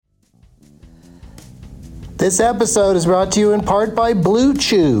This episode is brought to you in part by Blue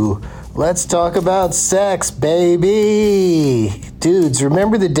Chew. Let's talk about sex, baby. Dudes,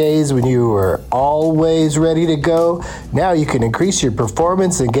 remember the days when you were always ready to go? Now you can increase your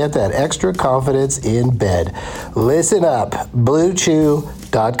performance and get that extra confidence in bed. Listen up,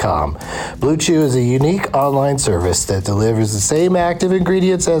 BlueChew.com. Blue Chew is a unique online service that delivers the same active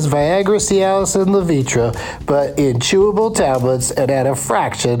ingredients as Viagra, Cialis, and Levitra, but in chewable tablets and at a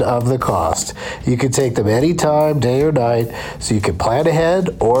fraction of the cost. You can take them anytime, day or night, so you can plan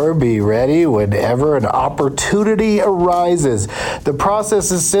ahead or be ready whenever an opportunity arises. The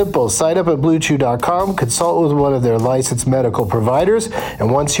process is simple. Sign up at BlueChew.com, consult with one of their licensed medical providers, and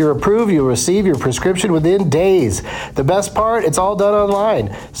once you're approved, you'll receive your prescription within days. The best part, it's all done online,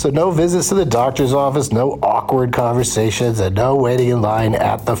 so no visits to the doctor's office, no awkward conversations, and no waiting in line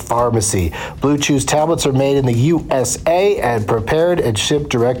at the pharmacy. Blue Chew's tablets are made in the USA and prepared and shipped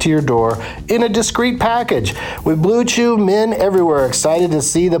direct to your door in a discreet package. With Blue Chew, men everywhere are excited to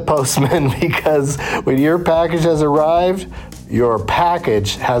see the postman because when your package has arrived, your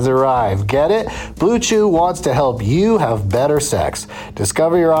package has arrived. Get it? Blue Chew wants to help you have better sex.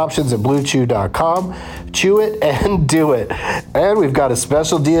 Discover your options at BlueChew.com. Chew it and do it. And we've got a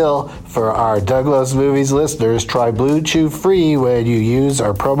special deal for our Douglas Movies listeners. Try Blue Chew free when you use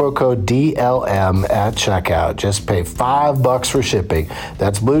our promo code DLM at checkout. Just pay $5 for shipping.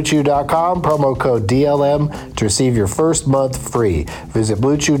 That's BlueChew.com, promo code DLM to receive your first month free. Visit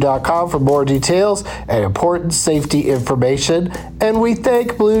BlueChew.com for more details and important safety information. And we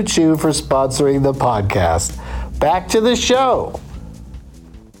thank Blue Chew for sponsoring the podcast. Back to the show.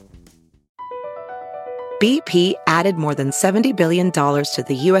 BP added more than $70 billion to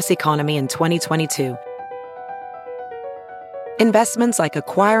the U.S. economy in 2022. Investments like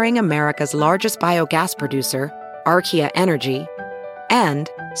acquiring America's largest biogas producer, Archaea Energy,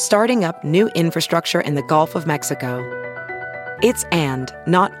 and starting up new infrastructure in the Gulf of Mexico. It's and,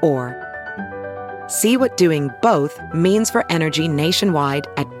 not or. See what doing both means for energy nationwide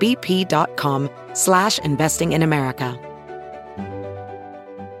at bp.com/investing in America.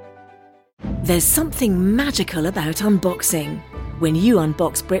 There's something magical about unboxing. When you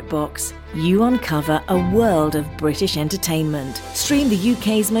unbox BritBox, you uncover a world of British entertainment. Stream the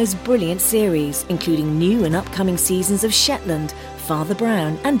UK's most brilliant series, including new and upcoming seasons of Shetland, Father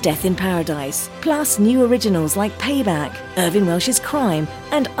Brown and Death in Paradise. Plus new originals like Payback, Irving Welsh's Crime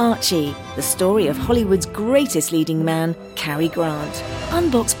and Archie, the story of Hollywood's greatest leading man, Cary Grant.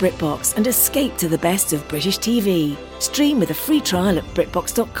 Unbox BritBox and escape to the best of British TV. Stream with a free trial at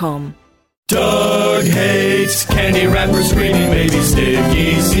BritBox.com. Doug hates candy wrappers, screaming baby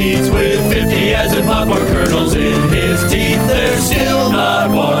sticky seeds with 50 acid popcorn kernels in his teeth. There's still not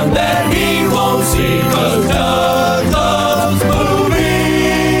one that he won't see, 'cause Doug loves movies.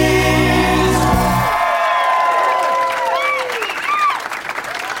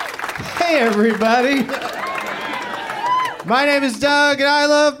 Hey everybody, my name is Doug and I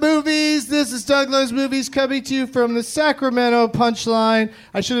love movies. This is Doug Loves Movies coming to you from the Sacramento Punchline.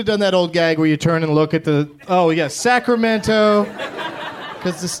 I should have done that old gag where you turn and look at the, Sacramento,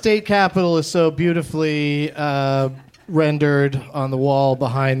 because the state capitol is so beautifully rendered on the wall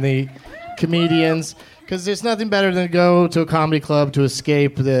behind the comedians, because there's nothing better than to go to a comedy club to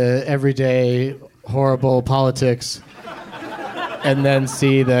escape the everyday horrible politics and then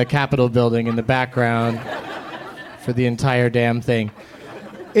see the Capitol building in the background for the entire damn thing.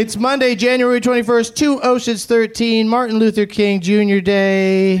 It's Monday, January 21st, 2013, Martin Luther King Jr.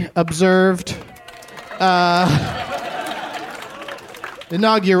 Day observed.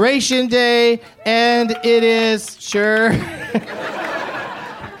 Inauguration Day, and it is, sure.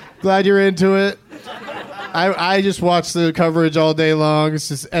 Glad you're into it. I just watched the coverage all day long. It's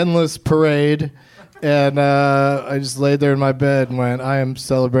this endless parade. And I just laid there in my bed and went, I am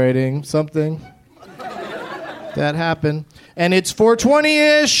celebrating something that happened. And it's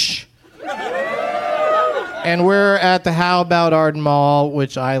 420-ish. And we're at the How About Arden Mall,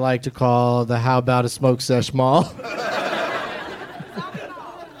 which I like to call the How About a Smoke Sesh Mall.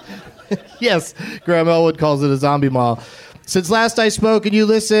 Yes, Graham Elwood calls it a zombie mall. Since last I spoke and you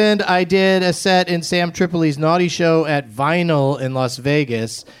listened, I did a set in Sam Tripoli's Naughty Show at Vinyl in Las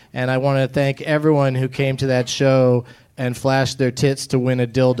Vegas, and I want to thank everyone who came to that show and flashed their tits to win a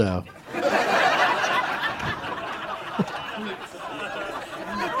dildo.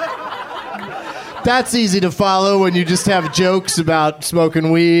 That's easy to follow when you just have jokes about smoking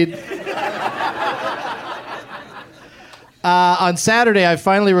weed. On Saturday, I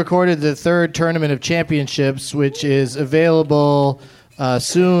finally recorded the third Tournament of Championships, which is available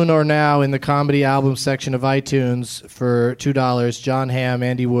soon or now in the comedy album section of iTunes for $2. John Hamm,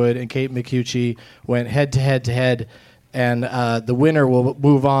 Andy Wood, and Kate McCucci went head to head to head, and the winner will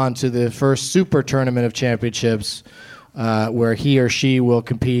move on to the first Super Tournament of Championships, where he or she will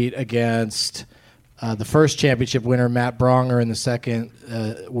compete against the first championship winner, Matt Bronger, and the second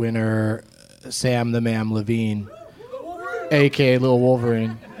winner, Sam the Mam Levine, a.k.a. Little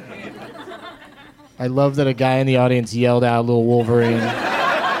Wolverine. I love that a guy in the audience yelled out Little Wolverine.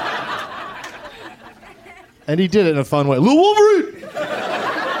 And he did it in a fun way. Little Wolverine!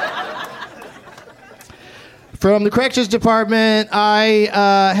 From the corrections department, I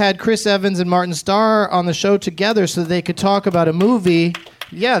had Chris Evans and Martin Starr on the show together so they could talk about a movie.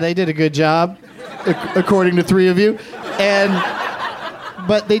 Yeah, they did a good job, according to three of you.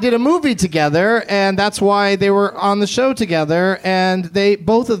 But they did a movie together, and that's why they were on the show together, and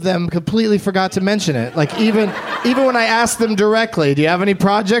both of them completely forgot to mention it. Like, even when I asked them directly, do you have any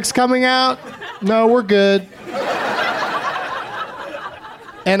projects coming out? No, we're good.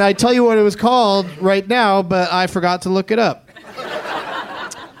 And I tell you what it was called right now, but I forgot to look it up.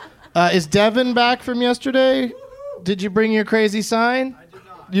 Is Devin back from yesterday? Did you bring your crazy sign? I did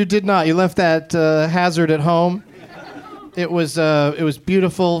not. You did not. You left that hazard at home. It was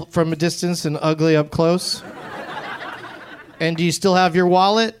beautiful from a distance and ugly up close. And do you still have your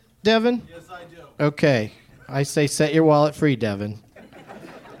wallet, Devin? Yes, I do. Okay. I say set your wallet free, Devin.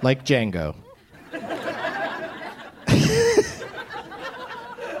 Like Django.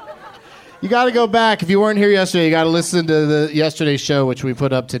 You got to go back. If you weren't here yesterday, you got to listen to the yesterday's show, which we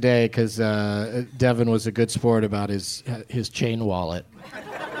put up today, because Devin was a good sport about his chain wallet.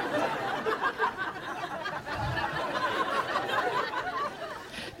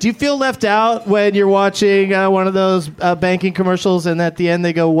 Do you feel left out when you're watching one of those banking commercials, and at the end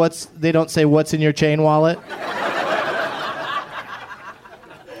they go, they don't say what's in your chain wallet?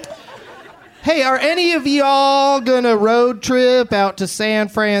 Hey, are any of y'all gonna road trip out to San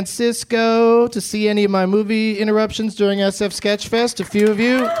Francisco to see any of my movie interruptions during SF Sketchfest? A few of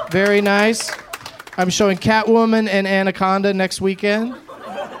you. Very nice. I'm showing Catwoman and Anaconda next weekend,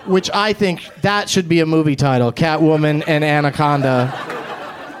 which I think that should be a movie title, Catwoman and Anaconda.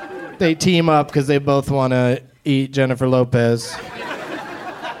 They team up because they both want to eat Jennifer Lopez.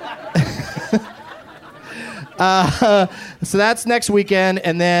 So that's next weekend,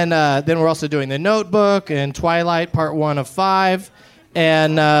 and then we're also doing The Notebook and Twilight Part 1 of 5,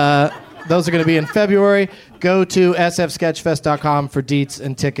 and those are going to be in February. Go to sfsketchfest.com for deets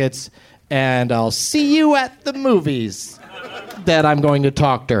and tickets, and I'll see you at the movies that I'm going to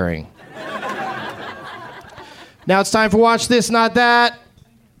talk during. Now it's time for Watch This, Not That,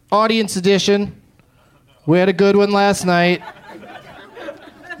 Audience Edition. We had a good one last night.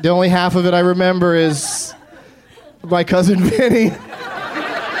 The only half of it I remember is My Cousin Vinny.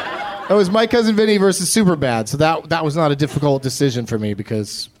 It was My Cousin Vinny versus Superbad, so that was not a difficult decision for me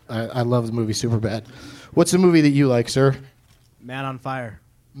because I love the movie Superbad. What's the movie that you like, sir? Man on Fire.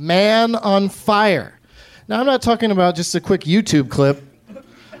 Man on Fire. Now, I'm not talking about just a quick YouTube clip.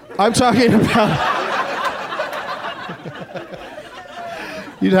 I'm talking about...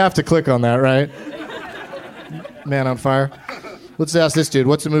 You'd have to click on that, right? Man on Fire. Let's ask this dude.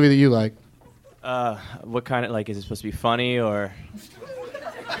 What's the movie that you like? What kind of, like, is it supposed to be funny or...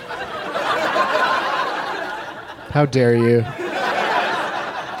 How dare you?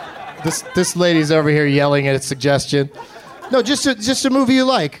 This lady's over here yelling at a suggestion. No, just a movie you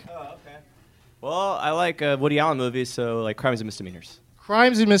like. Oh, okay. Well, I like Woody Allen movies, so like Crimes and Misdemeanors.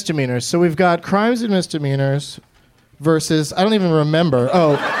 Crimes and Misdemeanors. So we've got Crimes and Misdemeanors versus, I don't even remember.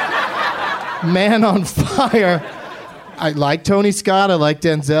 Oh, Man on Fire. I like Tony Scott. I like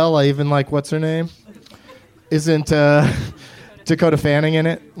Denzel. I even like, what's her name? Isn't Dakota Fanning in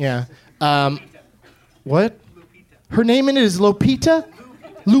it? Yeah. What? Her name in it is Lupita?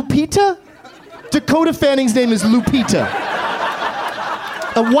 Lupita? Dakota Fanning's name is Lupita.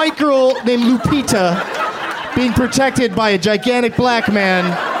 A white girl named Lupita being protected by a gigantic black man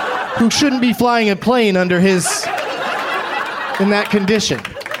who shouldn't be flying a plane in that condition.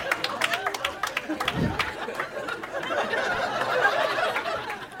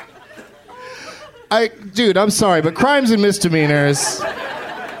 Dude, I'm sorry, but Crimes and Misdemeanors,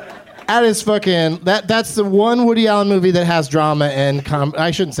 that is fucking, that's the one Woody Allen movie that has drama and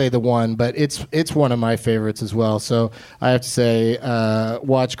I shouldn't say the one, but it's one of my favorites as well. So I have to say,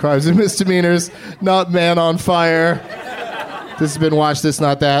 watch Crimes and Misdemeanors, not Man on Fire. This has been Watch This,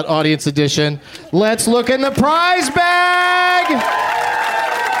 Not That, Audience Edition. Let's look in the prize bag!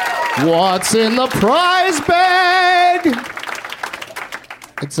 What's in the prize bag?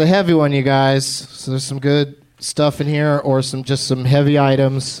 It's a heavy one, you guys. So there's some good stuff in here or some heavy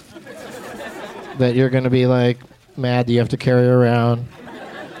items that you're going to be like mad that you have to carry around?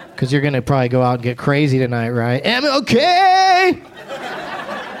 Because you're going to probably go out and get crazy tonight, right? MLK!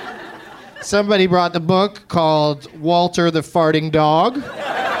 Somebody brought the book called Walter the Farting Dog.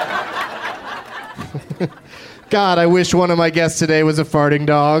 God, I wish one of my guests today was a farting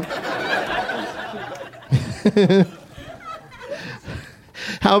dog.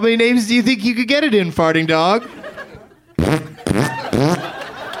 How many names do you think you could get it in, farting dog?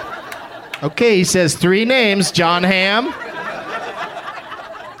 Okay, he says 3 names. John Hamm.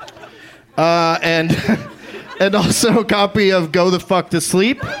 And also a copy of Go the Fuck to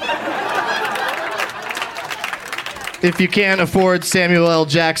Sleep. If you can't afford Samuel L.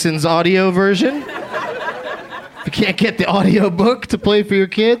 Jackson's audio version. If you can't get the audio book to play for your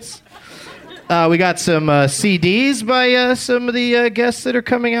kids. We got some CDs by some of the guests that are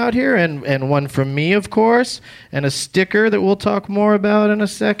coming out here, and one from me, of course, and a sticker that we'll talk more about in a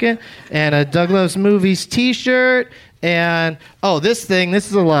second, and a Doug Loves Movies t-shirt, and, this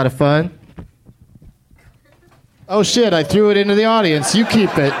is a lot of fun. Oh, shit, I threw it into the audience. You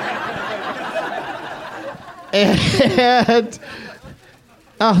keep it. And,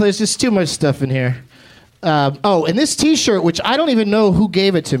 there's just too much stuff in here. And this t-shirt, which I don't even know who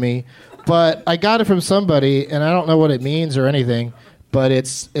gave it to me, but I got it from somebody, and I don't know what it means or anything. But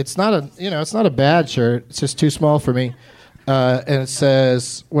it's not a bad shirt. It's just too small for me. And it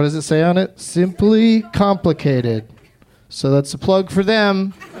says, what does it say on it? Simply complicated. So that's a plug for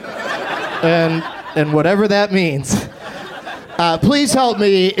them, and whatever that means. Please help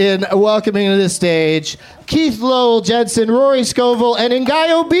me in welcoming to this stage Keith, Lowell, Jensen, Rory, Scovel, and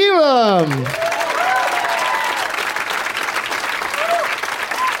Ngaio Bealum.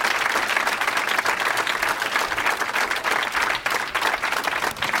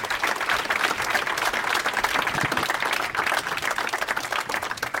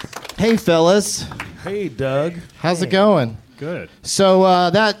 Hey, fellas. Hey, Doug. How's it going? Good. So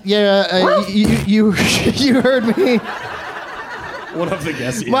you heard me. One of the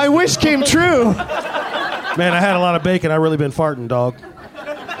guesses. My wish came true. Man, I had a lot of bacon. I really been farting, dog.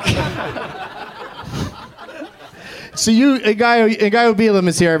 So Ngaio Bealum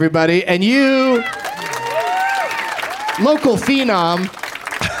is here, everybody, and you, local phenom,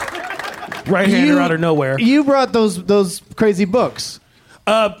 right-hander out of nowhere. You brought those crazy books.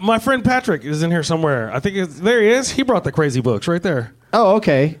 My friend Patrick is in here somewhere. I think there he is. He brought the crazy books right there. Oh,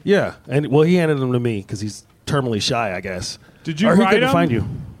 okay. Yeah, and he handed them to me because he's terminally shy, I guess. Did you or write he couldn't them? Find you.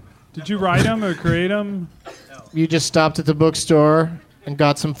 Did you write them or create them? You just stopped at the bookstore and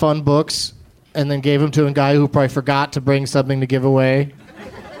got some fun books, and then gave them to a guy who probably forgot to bring something to give away.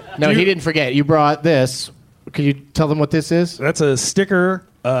 No, he didn't forget. You brought this. Could you tell them what this is? That's a sticker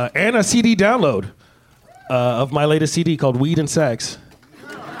and a CD download of my latest CD called Weed and Sex.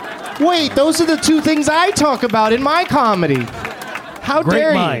 Wait, those are the 2 things I talk about in my comedy. How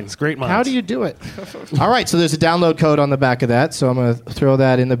dare you? Great minds. How do you do it? All right, so there's a download code on the back of that, so I'm going to throw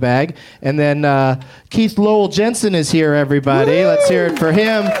that in the bag. And then Keith Lowell Jensen is here, everybody. Woo! Let's hear it for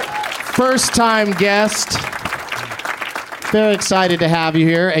him. First-time guest. Very excited to have you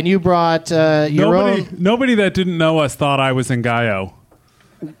here. And you brought your own... Nobody that didn't know us thought I was Ngaio.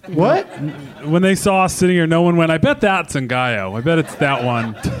 What? When they saw us sitting here, no one went, I bet that's Ngaio. I bet it's that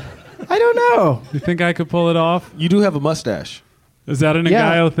one. I don't know. You think I could pull it off? You do have a mustache. Is that an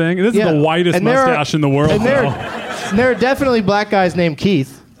Ngaio thing? This is the whitest mustache in the world. And there are definitely black guys named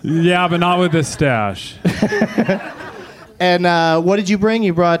Keith. Yeah, but not with this stash. And what did you bring?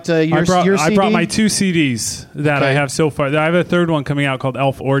 You brought your CD? I brought my 2 CDs that I have so far. I have a 3rd one coming out called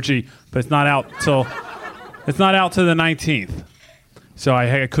Elf Orgy, but it's not out till the 19th. So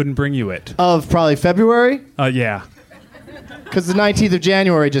I couldn't bring you it. Of probably February? Yeah. Because the 19th of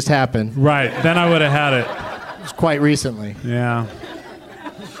January just happened. Right. Then I would have had it. It was quite recently. Yeah.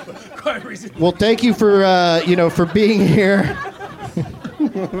 Quite recently. Well, thank you for for being here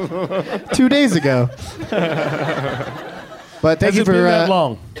 2 days ago. But thank you for... Has it been that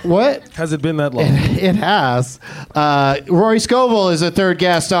long? What? Has it been that long? It has. Rory Scovel is a 3rd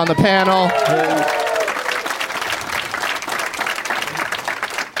guest on the panel.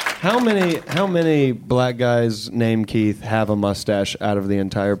 How many black guys named Keith have a mustache out of the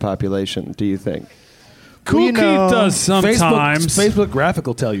entire population, do you think? Cool Keith does sometimes. Facebook Graphic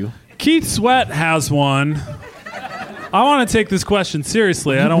will tell you. Keith Sweat has one. I want to take this question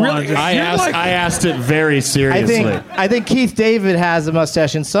seriously. I don't want to just... I asked it very seriously. I think Keith David has a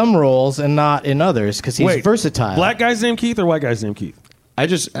mustache in some roles and not in others because he's versatile. Black guys named Keith or white guys named Keith?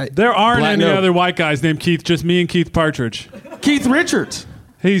 There aren't any other white guys named Keith, just me and Keith Partridge. Keith Richards.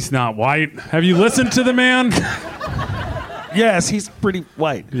 He's not white. Have you listened to the man? Yes, he's pretty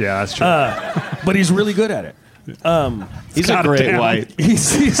white. Yeah, that's true. But he's really good at it. He's a great white.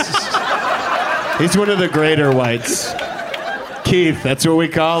 He's one of the greater whites. Keith, that's what we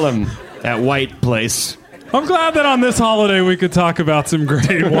call him at White Place. I'm glad that on this holiday we could talk about some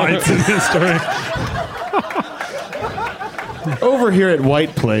great whites in history. Over here at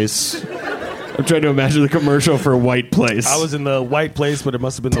White Place, I'm trying to imagine the commercial for White Place. I was in the white place, but it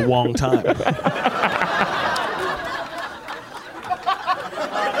must have been the wrong time.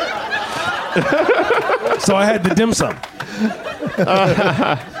 So I had the dim sum.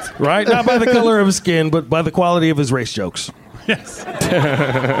 Right? Not by the color of his skin, but by the quality of his race jokes. Yes.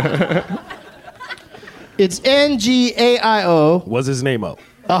 It's Ngaio. Was his name up?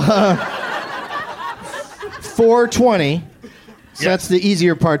 420. So that's the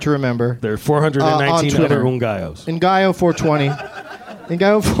easier part to remember. There are 419 on other Twitter. Ngaios. Ngaio 420.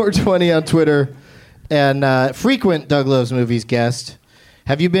 Ngaio 420 on Twitter. And frequent Doug Loves Movies guest.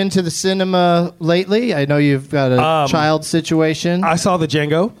 Have you been to the cinema lately? I know you've got a child situation. I saw the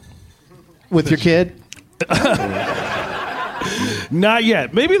Django. With your kid? Not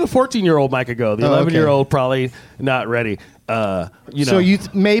yet. Maybe the 14-year-old might could go. The 11-year-old probably not ready. So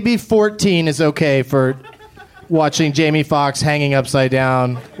maybe 14 is okay for watching Jamie Foxx hanging upside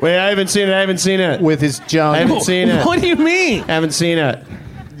down. Wait, I haven't seen it. With his junk. I haven't seen it. What do you mean? Haven't seen it.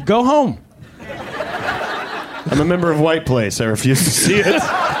 Go home. I'm a member of White Place. I refuse to see it.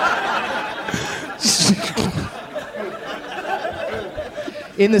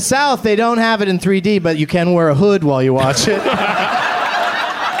 In the South, they don't have it in 3D, but you can wear a hood while you watch it.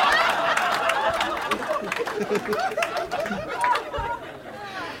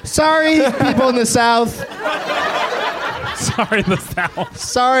 Sorry, people in the South. Sorry, the South.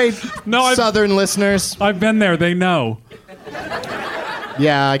 Sorry, Southern listeners. I've been there. They know.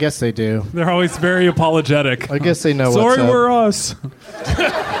 Yeah, I guess they do. They're always very apologetic. I guess they know Sorry, what's up. we're us.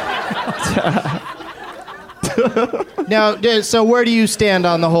 Now, so where do you stand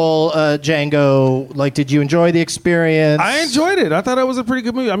on the whole Django? Like, did you enjoy the experience? I enjoyed it. I thought it was a pretty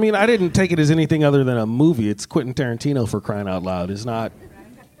good movie. I mean, I didn't take it as anything other than a movie. It's Quentin Tarantino, for crying out loud. It's not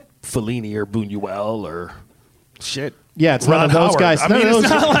Fellini or Buñuel or shit. Yeah, it's Ron none of those Howard. guys. I mean, it's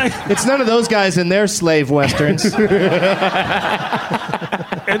not like... It's none of those guys in their slave westerns.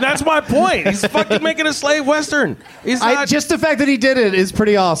 And that's my point. He's fucking making a slave western. He's not... Just the fact that he did it is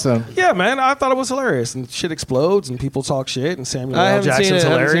pretty awesome. Yeah, man, I thought it was hilarious. And shit explodes and people talk shit and Samuel I L. haven't seen Jackson's it.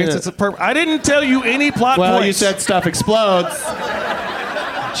 I haven't hilarious. seen It's a I didn't tell you any plot Well, points. you said stuff explodes.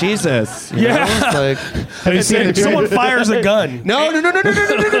 Jesus. You Yeah. know? It's like, Have you seen the Someone fires a gun. no.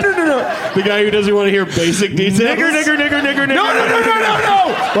 The guy who doesn't want to hear basic details. Nigger. No.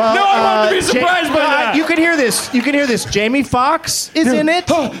 Well, No, I want to be surprised by that. You can hear this. Jamie Foxx is in it.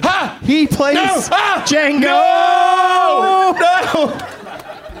 Ha! He plays No! Ah! Django. No!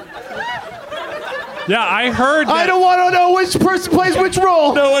 Yeah, I heard that. I don't want to know which person plays which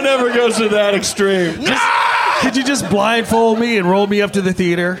role. No one ever goes to that extreme. Could you just blindfold me and roll me up to the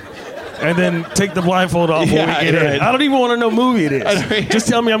theater? And then take the blindfold off when we get in. I don't even want to know what movie it is. Just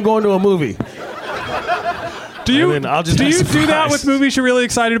tell me I'm going to a movie. Do you And then I'll just do be you do that surprised. with movies you're really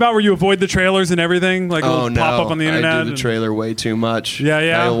excited about, where you avoid the trailers and everything, like it'll pop up on the internet? I do the trailer way too much.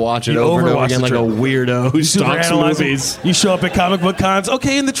 Yeah. I'll watch it You over and over overwatch again the like a trailer. weirdo who stalks Superanalyze it. movies. You show up at comic book cons.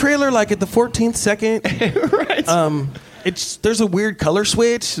 Okay, in the trailer, like at the 14th second, Right. there's a weird color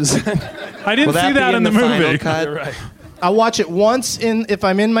switch. I didn't Will see that be in the final movie. cut? Right. I'll watch it once if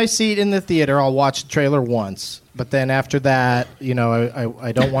I'm in my seat in the theater. I'll watch the trailer once, but then after that,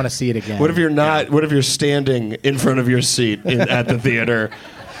 I don't want to see it again. What if you're not? What if you're standing in front of your seat at the theater?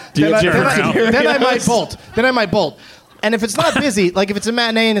 Then I might bolt. And if it's not busy, like if it's a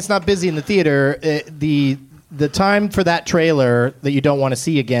matinee and it's not busy in the theater, the time for that trailer that you don't want to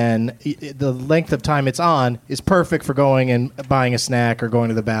see again, the length of time it's on is perfect for going and buying a snack or going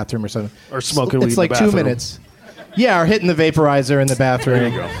to the bathroom or something. Or smoking weed It's in the like 2 bathroom. minutes. Yeah, or hitting the vaporizer in the bathroom. There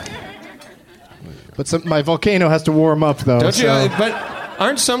you go. But my volcano has to warm up, though. Don't so. you? But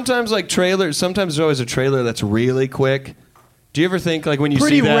aren't sometimes like trailers? Sometimes there's always a trailer that's really quick. Do you ever think like when you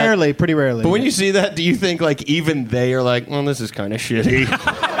see that? Pretty rarely. But when you see that, do you think like even they are like, well, this is kind of shitty.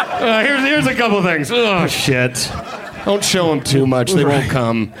 Here's a couple things. Oh shit! Don't show them too much; they won't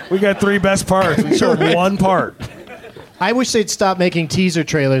come. We got 3 best parts. We showed one part. I wish they'd stop making teaser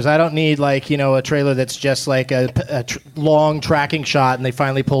trailers. I don't need a trailer that's just like a long tracking shot, and they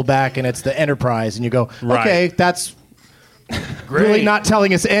finally pull back, and it's the Enterprise, and you go, okay, that's really not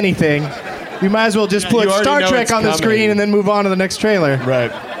telling us anything. We might as well just put You already Star know Trek it's on the coming. screen and then move on to the next trailer. Right.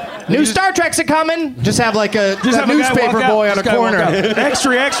 New Star Trek's a coming. Just have like a have a newspaper guy walk boy out. on a Just guy walk corner. out.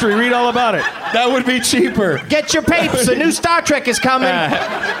 Extra, extra. Read all about it. That would be cheaper. Get your papes. A new Star Trek is coming.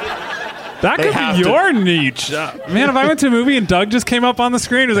 That They could have be to- your niche. Man, if I went to a movie and Doug just came up on the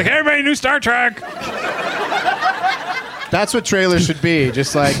screen, he was like, "Hey, everybody, new Star Trek." That's what trailers should be.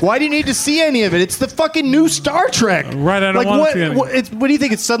 Just like, why do you need to see any of it? It's the fucking new Star Trek. Right, I don't like, want what, to see any. what do you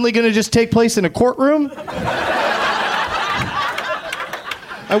think? It's suddenly going to just take place in a courtroom?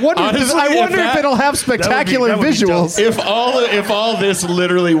 I wonder, Honestly, if it'll have spectacular that would be visuals. If all this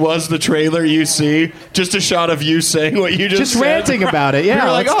literally was the trailer you see, just a shot of you saying what you just said, ranting about it. Yeah,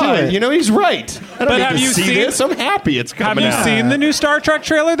 you're like, let's do it. You know, he's right. I don't But need have to you see seen- this. I'm happy it's Have coming you out. seen the new Star Trek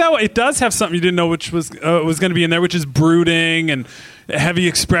trailer, though? It does have something you didn't know which was going to be in there, which is brooding and heavy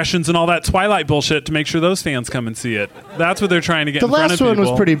expressions and all that Twilight bullshit to make sure those fans come and see it. That's what they're trying to get The in front last of one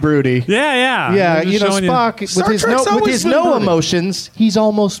people. was pretty broody. Yeah. Yeah, They're just you know, showing Spock, Star with Trek's his always been no broody. emotions, he's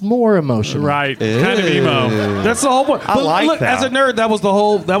almost more emotional. Right. Kind of emo. That's the whole point. I like look, that. as a nerd, that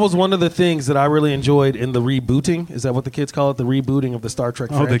was one of the things that I really enjoyed in the rebooting. Is that what the kids call it? The rebooting of the Star Trek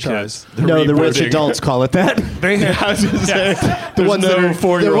Oh, the franchise. kids. No, the rich rebooting. adults call it that. They had, I was gonna say, The there's ones no that are-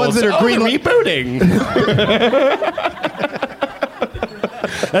 4-year-olds. the ones that are green the li- rebooting.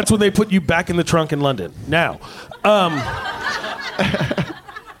 that's when they put you back in the trunk in London. Now,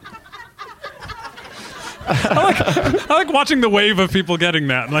 I like watching the wave of people getting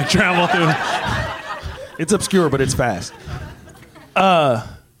that and like travel through. it's obscure, but it's fast. I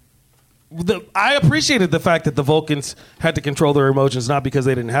appreciated the fact that the Vulcans had to control their emotions, not because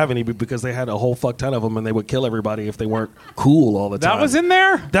they didn't have any, but because they had a whole fuck ton of them, and they would kill everybody if they weren't cool all the time. That was in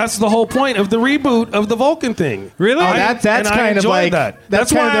there? That's the whole point of the reboot of the Vulcan thing. Really? that's and I kind of enjoyed like- that. that's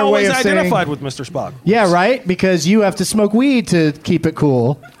That's kind why of I their way always of saying- identified with Mr. Spock. Yeah, right? Because you have to smoke weed to keep it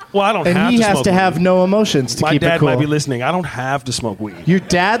cool. Well, I don't And have he to has smoke to weed. have no emotions to My keep it dad cool. might be listening. I don't have to smoke weed. Your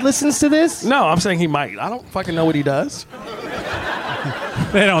dad listens to this? No, I'm saying he might. I don't fucking know what he does.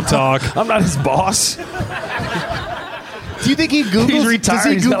 They don't talk. I'm not his boss. Do you think he Googles? He's retired. Does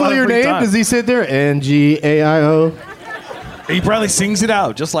he He's got a lot Google of your free name? time. Does he sit there? Ngaio? He probably sings it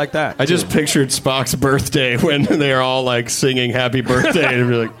out just like that. I just pictured Spock's birthday when they're all like singing "Happy Birthday" and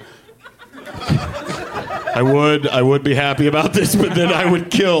be like, I would be happy about this, but then I would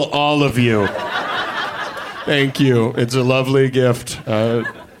kill all of you. Thank you. It's a lovely gift.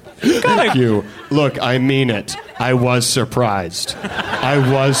 Thank you. Look, I mean it. I was surprised. I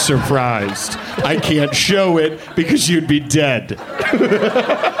can't show it because you'd be dead.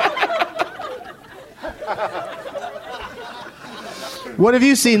 What have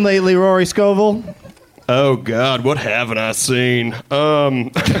you seen lately, Rory Scovel? Oh God, what haven't I seen?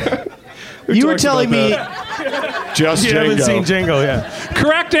 You were telling me. Just You haven't Django. seen Django, yeah.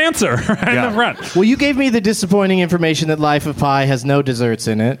 Correct answer. Right in the front. Well, you gave me the disappointing information that Life of Pi has no desserts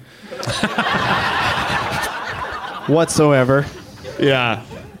in it. Whatsoever. Yeah,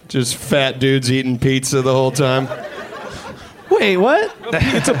 just fat dudes eating pizza the whole time. Wait, what?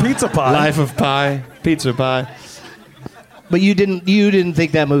 It's a pizza pie. Life of Pi, pizza pie. But you didn't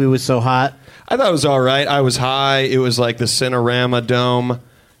think that movie was so hot? I thought it was all right. I was high. It was like the Cinerama Dome,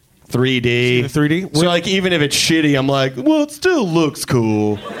 3D. 3D? So like even if it's shitty, I'm like, well, it still looks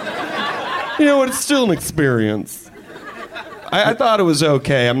cool. You know what? It's still an experience. I thought it was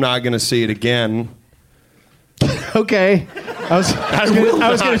okay. I'm not going to see it again. Okay. I was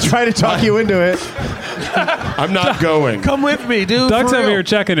going to try to talk you into it. I'm not going. Come with me, dude. Doug's for over real. here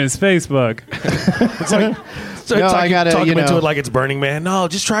checking his Facebook. It's like, so No, talk, I gotta, talk you him into know. it like it's Burning Man. No,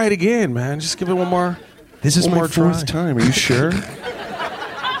 just try it again, man. Just give it one more. This is One my more fourth try. time. Are you sure?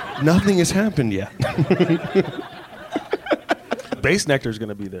 Nothing has happened yet. Base Nectar's going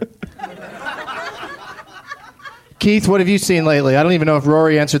to be there. Keith, what have you seen lately? I don't even know if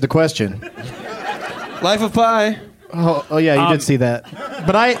Rory answered the question. Life of Pi. Oh yeah, you did see that.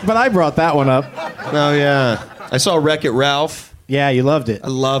 But I brought that one up. Oh yeah. I saw Wreck-It Ralph. Yeah, you loved it. I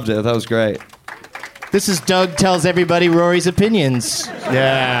loved it. That was great. This is Doug Tells Everybody Rory's Opinions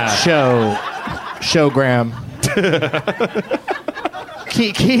Yeah. showgram.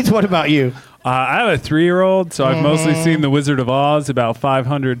 Keith, what about you? I have a 3-year-old, so I've mostly seen The Wizard of Oz about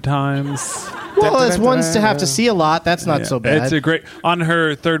 500 times. Well, it's ones to have to see a lot. That's not so bad. It's a great. On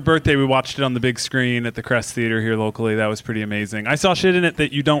her 3rd birthday, we watched it on the big screen at the Crest Theater here locally. That was pretty amazing. I saw shit in it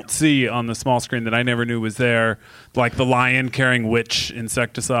that you don't see on the small screen that I never knew was there, like the lion carrying witch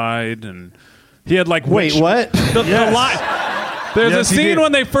insecticide, and he had like Wait, witch, what? The lion. There's Yes, a he scene did.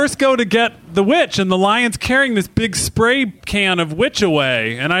 when they first go to get the witch, and the lion's carrying this big spray can of witch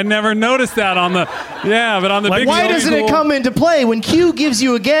away, and I never noticed that on the. Yeah, but on the big. Why doesn't it come into play? When Q gives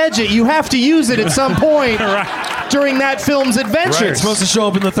you a gadget, you have to use it at some point. Right. during that film's adventures. Right, it's supposed to show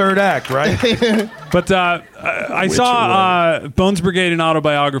up in the third act, right? But I saw Bones Brigade, an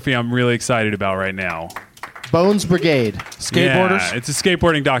autobiography I'm really excited about right now. Bones Brigade. Skateboarders? Yeah, it's a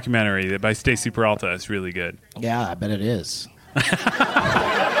skateboarding documentary by Stacy Peralta. It's really good. Yeah, I bet it is.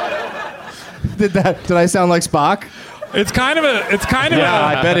 Did I sound like Spock? It's kind of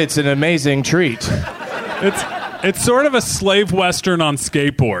I bet it's an amazing treat. It's sort of a slave western on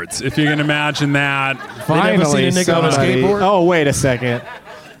skateboards, if you can imagine that. Finally, never seen a nigga on a skateboard? Oh, wait a second.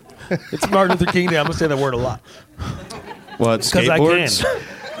 It's Martin Luther King Day. I'm going to say that word a lot. What, Because I skateboards? can.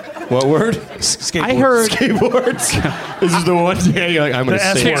 What word? Skateboards. I heard Skateboards. This is the one day you're like, I'm going to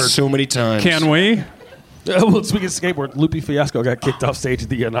The say it S word. so many times. Can we? Well, speaking of skateboard, Lupe Fiasco got kicked off stage at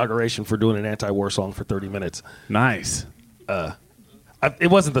the inauguration for doing an anti-war song for 30 minutes. Nice. It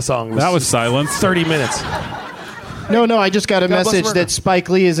wasn't the song. That was silence. 30 minutes. No, I just got a God bless message America. that Spike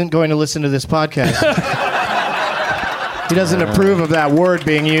Lee isn't going to listen to this podcast. He doesn't approve of that word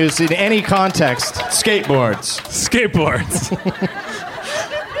being used in any context. Skateboards.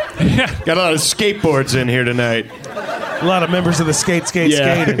 Got a lot of skateboards in here tonight. A lot of members of the skate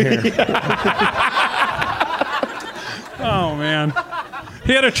in here. Oh, man.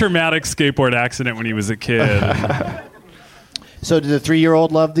 He had a traumatic skateboard accident when he was a kid. So did the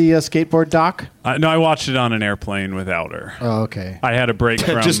 3-year-old love the skateboard doc? No, I watched it on an airplane without her. Oh, okay. I had a break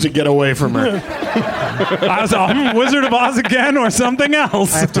from... Just to get away from her. I was all, Wizard of Oz again or something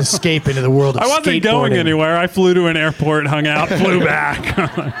else. I have to escape into the world of I wasn't going anywhere. I flew to an airport, hung out, flew back.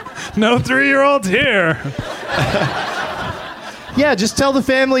 No 3-year-olds here. Yeah, just tell the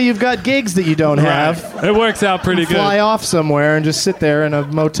family you've got gigs that you don't have. Right. It works out pretty good. Fly off somewhere and just sit there in a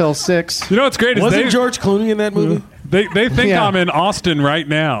Motel 6. You know what's great is Wasn't George Clooney in that movie? They think Yeah. I'm in Austin right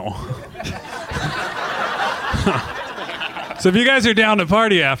now. So if you guys are down to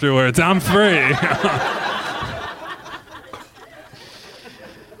party afterwards, I'm free.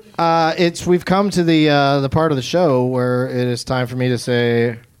 We've come to the part of the show where it is time for me to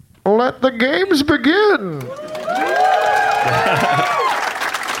say, "Let the games begin."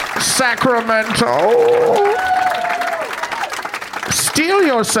 Sacramento, steel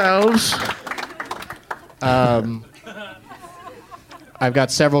yourselves. I've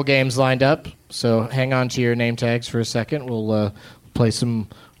got several games lined up, so hang on to your name tags for a second. We'll play some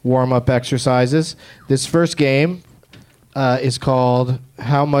warm-up exercises. This first game is called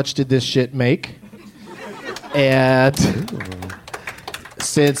How Much Did This Shit Make? And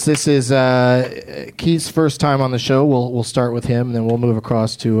since this is Keith's first time on the show, we'll start with him, and then we'll move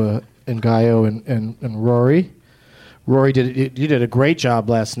across to Ngaio and Rory. Rory, you did a great job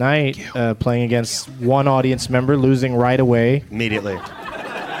last night playing against one audience member, losing right away. Immediately.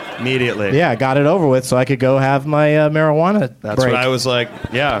 Yeah, got it over with so I could go have my marijuana That's break. what I was like.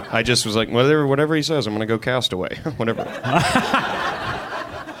 Yeah, I just was like, whatever he says, I'm going to go Castaway. Whatever.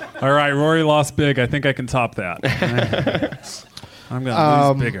 All right, Rory lost big. I think I can top that. I'm going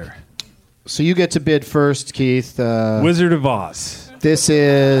to lose bigger. So you get to bid first, Keith. Wizard of Oz.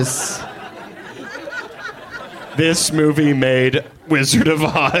 This movie made Wizard of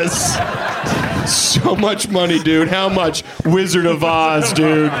Oz so much money, dude. How much? Wizard of Oz,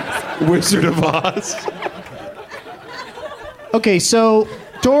 dude. Wizard of Oz. Okay, so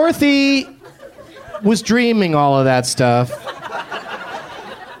Dorothy was dreaming all of that stuff,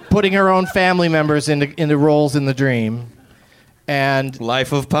 putting her own family members into roles in the dream. And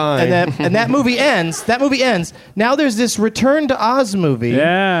Life of Pi. and that movie ends. Now there's this Return to Oz movie,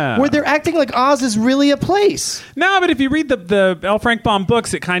 Yeah. where they're acting like Oz is really a place. No, but if you read the L. Frank Baum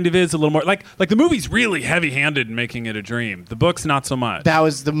books, it kind of is a little more like the movie's really heavy-handed in making it a dream. The book's not so much. That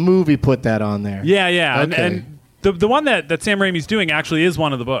was the movie put that on there. Yeah. Okay. And the one that Sam Raimi's doing actually is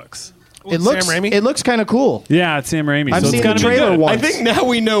one of the books. It looks kind of cool. Yeah, it's Sam Raimi. I've so seen it's the gonna be trailer good. once. I think now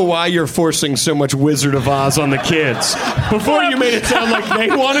we know why you're forcing so much Wizard of Oz on the kids. Before you made it sound like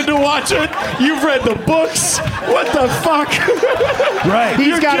they wanted to watch it. You've read the books. What the fuck? Right.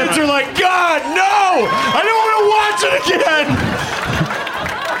 Your kids are like, God, no! I don't want to watch it again!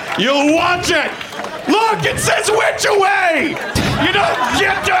 You'll watch it! Look, it says Witch Away! You don't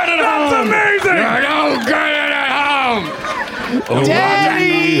get that at home! That's amazing! You don't get it at home!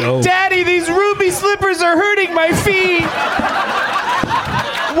 Daddy, these ruby slippers are hurting my feet.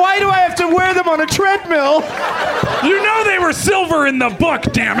 Why do I have to wear them on a treadmill? You know they were silver in the book,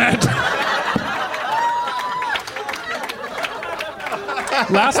 damn it!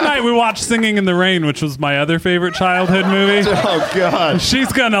 Last night we watched Singing in the Rain, which was my other favorite childhood movie. Oh, God.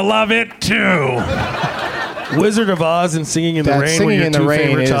 She's gonna love it, too. Wizard of Oz and Singing in the Rain Singing were your in the two Rain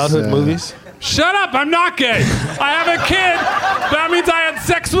favorite is, childhood movies? Shut up, I'm not gay. I have a kid. That means I had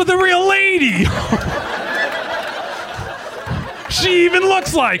sex with a real lady. She even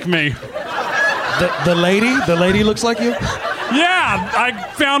looks like me. The lady looks like you? Yeah, I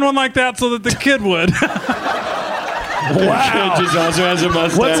found one like that so that the kid would. Wow. Kid just also has a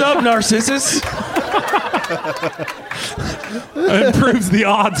mustache. What's up, Narcissus? It improves the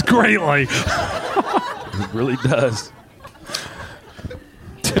odds greatly. It really does.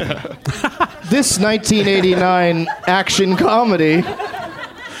 This 1989 action comedy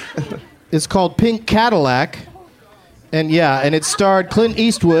is called Pink Cadillac. And it starred Clint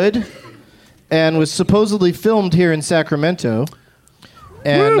Eastwood and was supposedly filmed here in Sacramento.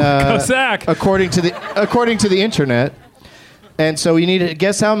 And Go Sac. according to the internet. And so you need to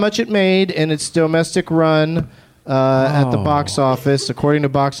guess how much it made in its domestic run at the box office, according to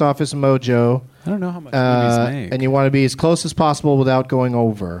Box Office Mojo. I don't know how much movies make. And you want to be as close as possible without going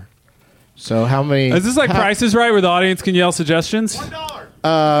over. So how many... Is this like Price is Right where the audience can yell suggestions?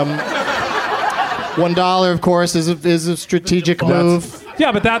 $1, of course, is a strategic move.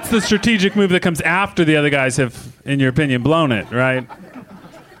 Yeah, but that's the strategic move that comes after the other guys have, in your opinion, blown it, right?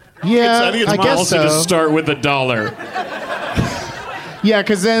 Yeah, I think it's I guess also so. to start with $1. Yeah,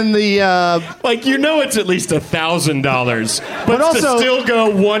 because then the... it's at least $1,000. But also- to still go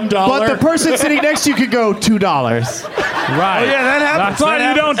 $1. but the person sitting next to you could go $2. Right. Oh, yeah, that happens. That's why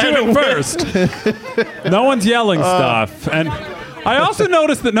you don't do it first. No one's yelling stuff. And I also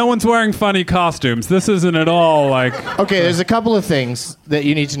noticed that no one's wearing funny costumes. This isn't at all like... Okay, there's a couple of things that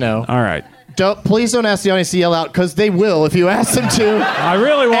you need to know. All right. Please don't ask the audience to yell out, because they will if you ask them to. I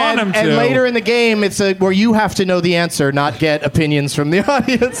really want them to. And later in the game, it's where you have to know the answer, not get opinions from the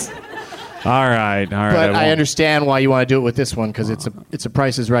audience. All right. But I understand why you want to do it with this one, because it's a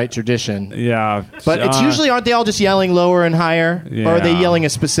Price is Right tradition. Yeah. But it's usually, aren't they all just yelling lower and higher? Yeah. Or are they yelling a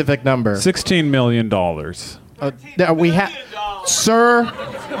specific number? $16 million. We have... Sir?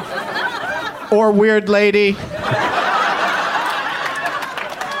 Or weird lady?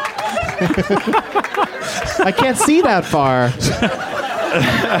 I can't see that far.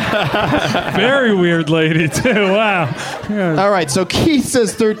 Very weird lady, too. Wow. Yeah. All right, so Keith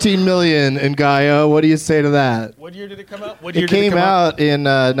says 13 million in Ngaio. What do you say to that? What year did it come out? It came out in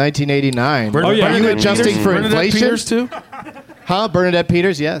 1989. Oh, yeah. Are you adjusting for Bernadette inflation? Peters, too? Huh? Bernadette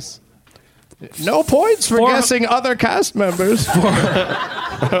Peters, yes. No points for guessing other cast members. Do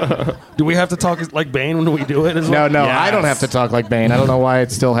we have to talk like Bane when we do it as well? No, I don't have to talk like Bane. I don't know why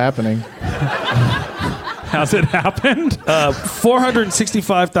it's still happening. Has it happened?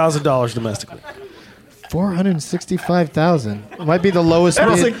 $465,000 domestically. $465,000. It might be the lowest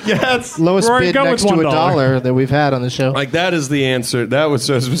bid, lowest Rory, bid go next with to $1 $1 that we've had on the show. Like, that is the answer. That was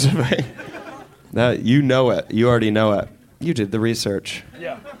so specific. That you know it. You already know it. You did the research.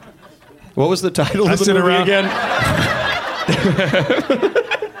 Yeah. What was the title of the movie again?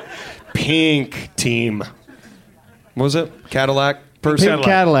 Pink Team. What was it? Cadillac? Pink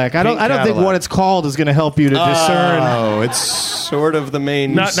Cadillac. I don't think what it's called is going to help you to discern. Oh, it's sort of the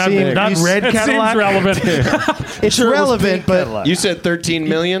main. Not red It Cadillac. seems relevant. It's Sure, it was relevant, Pink but Cadillac. You said 13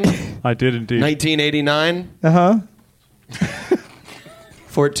 million? I did indeed. 1989?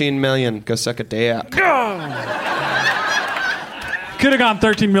 14 million. Go suck a dick. Could have gone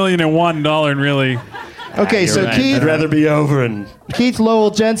 $13 million and $1 and really... okay. So right. Keith I'd rather be over and. Keith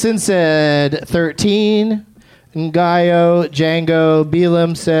Lowell Jensen said 13. Ngaio Django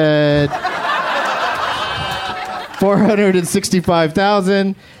Bealum said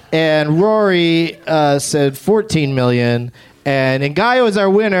 465,000, and Rory said 14 million. And Ngaio is our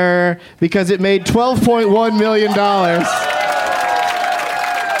winner because it made $12.1 million.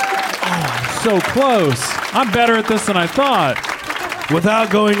 So close. I'm better at this than I thought. Without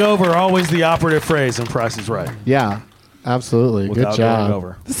going over, always the operative phrase in Price is Right. Yeah, absolutely. Without Good job. going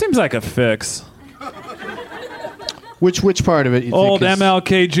over. This seems like a fix. Which part of it you Old think is...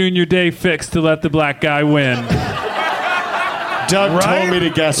 MLK Jr. Day fix to let the black guy win. Doug Right? told me to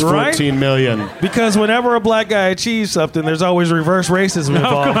guess Right? 14 million. Because whenever a black guy achieves something, there's always reverse racism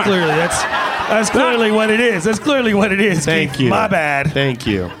involved. Clearly, that's clearly what it is. That's clearly what it is. Thank Keith. you. My bad. Thank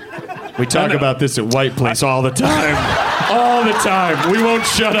you. We talk about this at White Place all the time. All the time. We won't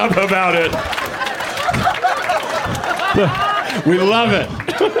shut up about it. We love it.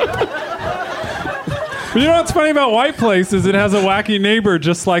 But you know what's funny about White Place is it has a wacky neighbor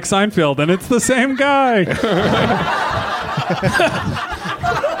just like Seinfeld, and it's the same guy.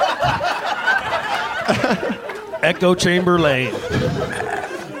 Echo Chamber Lane.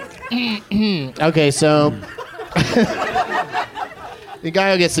 Okay, so the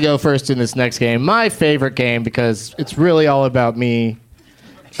guy who gets to go first in this next game, my favorite game because it's really all about me.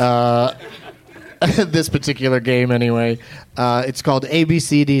 This particular game, anyway. It's called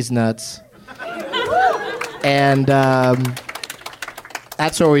ABCD's Nuts, and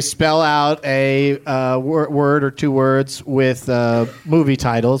That's where we spell out a word or 2 words with movie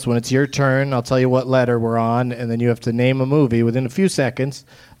titles. When it's your turn, I'll tell you what letter we're on, and then you have to name a movie within a few seconds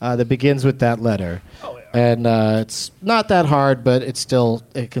that begins with that letter. Oh, yeah. And it's not that hard, but it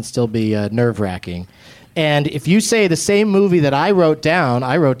can still be nerve-wracking. And if you say the same movie that I wrote down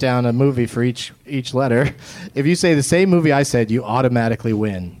a movie for each letter. If you say the same movie I said, you automatically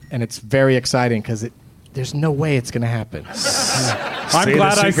win. And it's very exciting because there's no way it's going to happen. I'm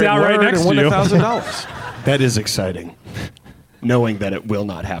glad I sat right next to you. $1,000. That is exciting, knowing that it will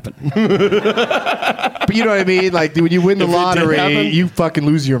not happen. But you know what I mean? Like, when you win the lottery, you fucking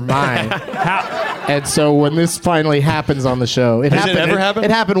lose your mind. And so when this finally happens on the show, Has it ever happened?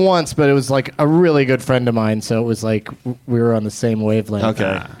 It happened once, but it was like a really good friend of mine, so it was like we were on the same wavelength.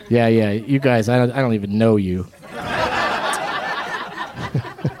 Okay. Yeah. You guys, I don't even know you.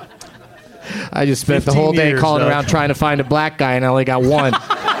 I just spent the whole day calling around trying to find a black guy, and I only got one.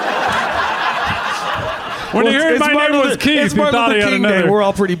 When you heard my name was Keith, you thought he had another. We're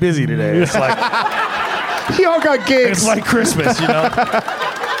all pretty busy today. It's like you all got gigs. It's like Christmas, you know.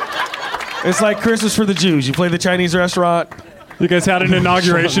 It's like Christmas for the Jews. You play the Chinese restaurant. You guys had an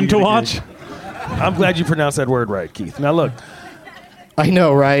inauguration to watch? I'm glad you pronounced that word right, Keith. Now look. I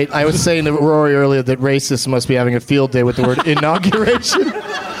know, right? I was saying to Rory earlier that racists must be having a field day with the word inauguration.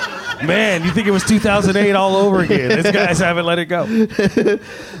 Man, you think it was 2008 all over again. These guys haven't let it go.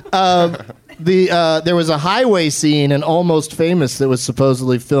 There was a highway scene in Almost Famous that was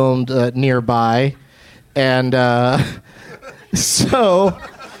supposedly filmed nearby. And so...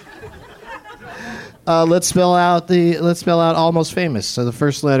 let's spell out Almost Famous. So the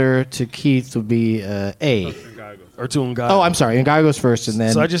first letter to Keith would be A. Or to Ngaio. Oh, I'm sorry. Ngaio goes first, and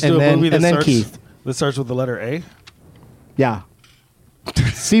then so I just do a movie that Keith. Starts with the letter A. Yeah.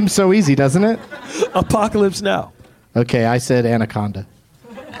 Seems so easy, doesn't it? Apocalypse Now. Okay, I said Anaconda.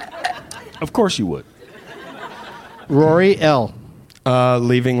 Of course you would. Rory, L.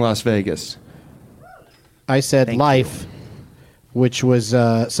 Leaving Las Vegas. I said Life. Which was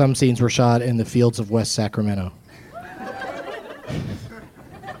some scenes were shot in the fields of West Sacramento.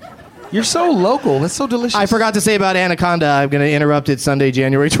 You're so local. That's so delicious. I forgot to say about Anaconda. I'm going to interrupt it Sunday,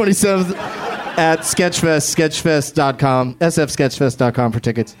 January 27th at Sketchfest, sketchfest.com, sfsketchfest.com for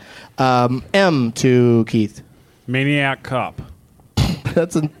tickets. M to Keith. Maniac Cop.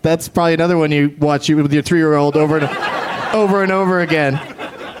 That's probably another one you watch with your 3-year-old over and over again.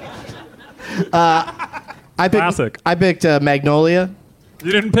 I picked Magnolia.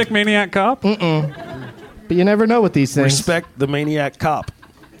 You didn't pick Maniac Cop? Mm-mm. But you never know with these things. Respect the Maniac Cop.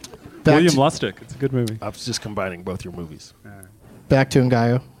 William Lustig. It's a good movie. I was just combining both your movies. Back to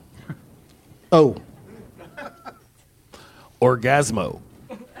Ngaio. Oh. Orgasmo.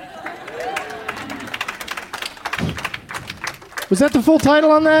 Was that the full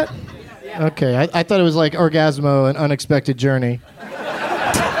title on that? Okay, I thought it was like Orgasmo, An Unexpected Journey.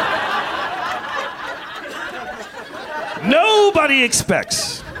 Nobody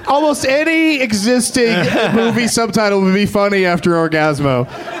expects. Almost any existing movie subtitle would be funny after Orgasmo.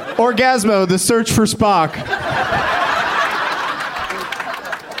 Orgasmo, The Search for Spock.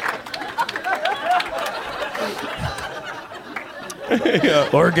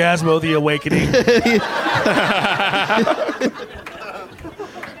 Orgasmo, The Awakening.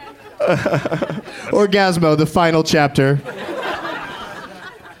 Orgasmo, The Final Chapter.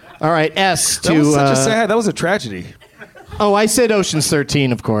 All right, S to... That was such a sad... That was a tragedy. Oh, I said Ocean's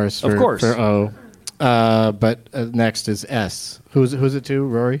 13, of course. Of course. For O. But next is S. Who's it to,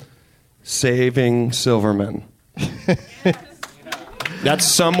 Rory? Saving Silverman. That's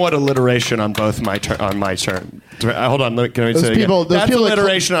somewhat alliteration on both my turn. Hold on, can I say it again? That's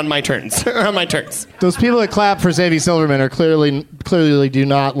alliteration on my turns. On my turns. Those people that clap for Saving Silverman are clearly do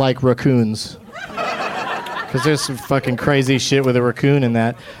not like raccoons. Because there's some fucking crazy shit with a raccoon in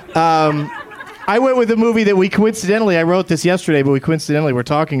that. I went with a movie that we coincidentally, I wrote this yesterday, but we coincidentally were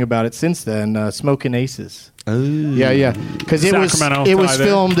talking about it since then, Smokin' Aces. Ooh. Yeah. Because it was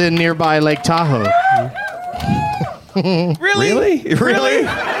filmed in nearby Lake Tahoe. Really? That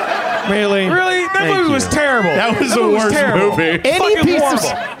movie was terrible. That was the worst movie.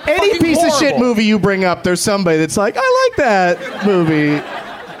 Any piece of shit movie you bring up, there's somebody that's like, I like that movie.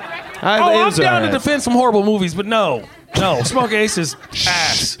 I'm down to defend some horrible movies, but no, Smoke Ace is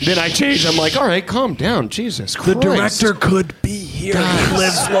ass. Then I changed. I'm like, all right, calm down, Jesus Christ. The director could be here. He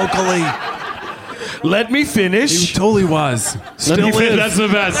lives locally. Let me finish. He totally was. Still is. That's the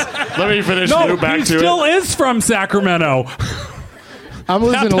best. Let me finish. No, back he to still it. is from Sacramento. I'm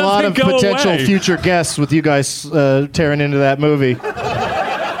losing a lot of potential future guests with you guys tearing into that movie.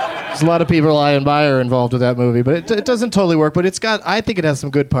 There's a lot of people I and by are involved with that movie, but it doesn't totally work. But I think it has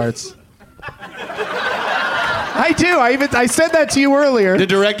some good parts. I do. I said that to you earlier. The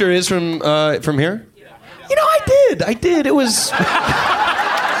director is from here? You know, I did. It was...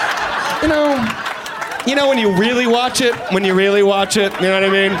 You know when you really watch it? You know what I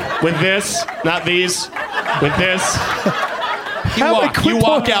mean? With this, not these. With this. You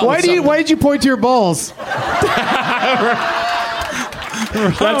walk out Why did you point to your balls?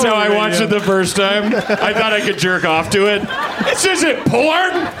 That's how I watched it the first time. I thought I could jerk off to it. This isn't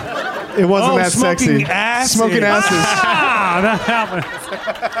porn! It wasn't that sexy. Smoking asses. That happens.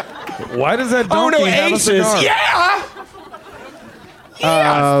 Why does that donkey have aces. a cigar?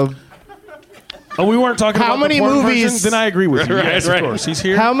 Yeah! We weren't talking how about many the porn movies? version? Then I agree with you. Yes, of course. He's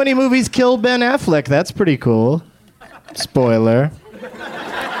here. How many movies killed Ben Affleck? That's pretty cool. Spoiler.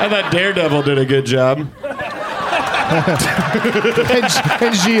 I thought Daredevil did a good job. and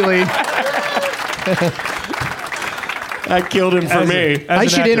Gigli. I killed him for me. I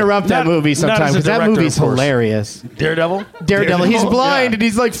should interrupt that movie sometime because that movie's hilarious. Daredevil. He's blind and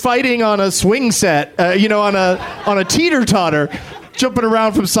he's like fighting on a swing set, on a teeter-totter, jumping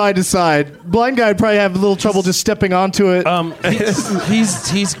around from side to side. Blind guy would probably have a little trouble just stepping onto it.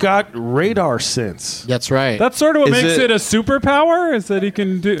 He's got radar sense. That's right. That's sort of what makes it a superpower, is that he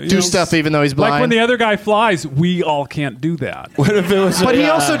can do stuff even though he's blind. Like when the other guy flies, we all can't do that. What if it was? But he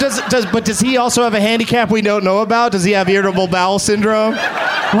also does he also have a handicap we don't know about? Does he have irritable bowel syndrome?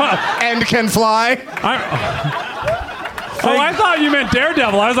 And can fly? I thought you meant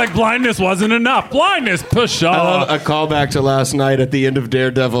Daredevil. I was like, blindness wasn't enough. Blindness, push off. I love a callback to last night at the end of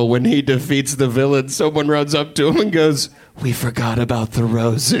Daredevil when he defeats the villain. Someone runs up to him and goes, "We forgot about the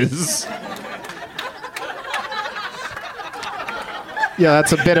roses." Yeah,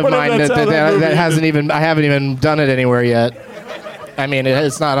 that's a bit of mine that hasn't even. I haven't even done it anywhere yet. I mean,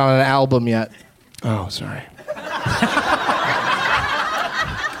 it's not on an album yet. Oh, sorry.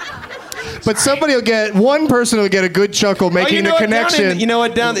 But one person will get a good chuckle making the connection. You know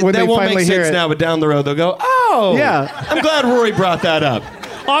what? That won't make sense now, but down the road they'll go, "Oh, yeah." I'm glad Rory brought that up.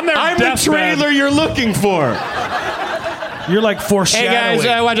 I'm the trailer you're looking for. You're like foreshadowing. Hey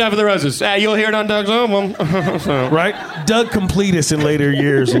guys, watch out for the roses. You'll hear it on Doug's album. Right? Doug Completus in later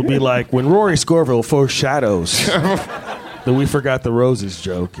years will be like, when Rory Scovel foreshadows that we forgot the roses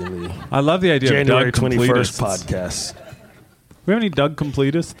joke in the I love the idea January of Doug 21st Completists. podcast. We have any Doug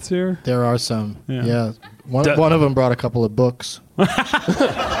Completists here? There are some. Yeah. One of them brought a couple of books.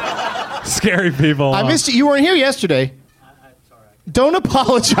 Scary people. I missed you. You weren't here yesterday. Don't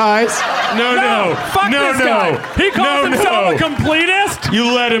apologize. No. Fuck this guy. He calls himself a completist?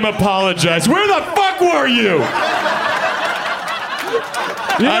 You let him apologize. Where the fuck were you?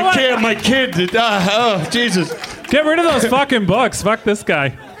 I can't. My kid did. Oh, Jesus. Get rid of those fucking books. Fuck this guy.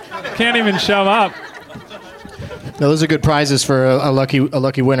 Can't even show up. No, those are good prizes for a lucky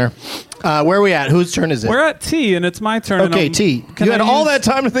winner. Where are we at? Whose turn is it? We're at T, and it's my turn. Okay, T. You had all that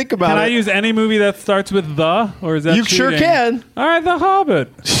time to think about it. Can I use any movie that starts with the, or is that You sure can. All right, The Hobbit.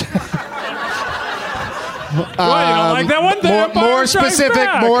 Why, you don't like that one? More specific.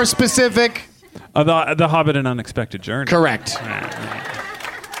 More specific. The Hobbit: An Unexpected Journey. Correct.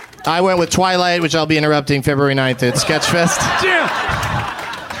 I went with Twilight, which I'll be interrupting February 9th at Sketchfest. Damn.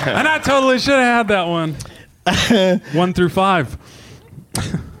 And I totally should have had that one. 1 through 5.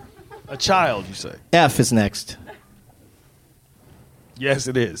 A child, you say? F is next. Yes,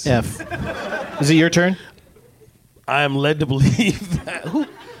 it is. F. Is it your turn? I am led to believe that.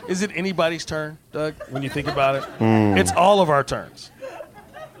 Is it anybody's turn, Doug, when you think about it? It's all of our turns.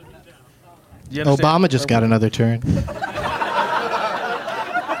 Obama just got another turn.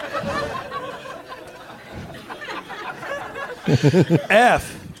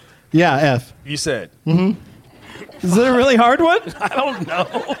 F. Yeah, F. You said. Mm-hmm. Is it a really hard one? I don't know.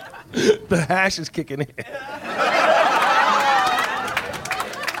 The hash is kicking in.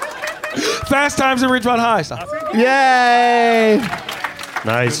 Fast Times at Ridgemont High. Yay!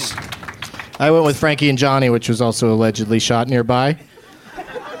 Nice. I went with Frankie and Johnny, which was also allegedly shot nearby.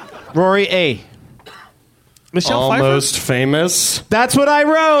 Rory, A. Michelle Almost Pfeiffer? Famous. That's what I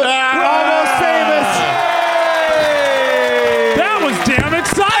wrote. Almost Famous. That was damn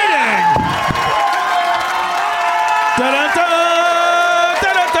exciting.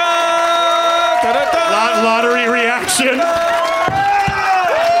 Lottery reaction.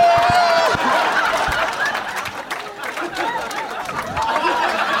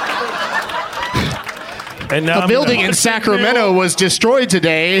 And now a building in Sacramento was destroyed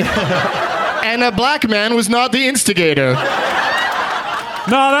today, and a black man was not the instigator.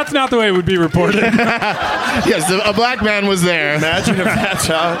 No, that's not the way it would be reported. Yes, a black man was there. Imagine if that's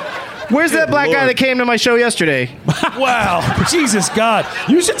how. Where's that black guy that came to my show yesterday? Wow. Jesus God.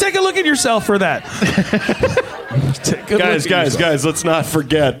 You should take a look at yourself for that. Guys, let's not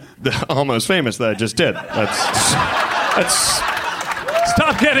forget the Almost Famous that I just did. That's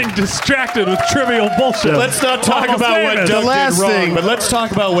Stop getting distracted with trivial bullshit. Let's not talk Almost about Famous. what Doug did wrong, but let's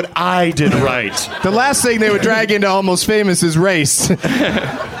talk about what I did right. The last thing they would drag into Almost Famous is race.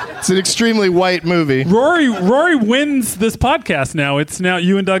 It's an extremely white movie. Rory wins this podcast now. It's now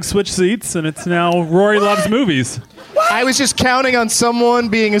you and Doug switch seats, and it's now Rory loves movies. I was just counting on someone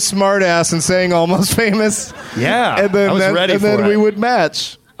being a smartass and saying Almost Famous. Yeah, and then, I was ready for it. And then we would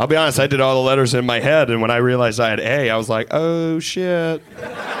match. I'll be honest, I did all the letters in my head, and when I realized I had A, I was like, oh, shit.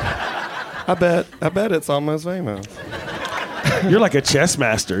 I bet it's Almost Famous. You're like a chess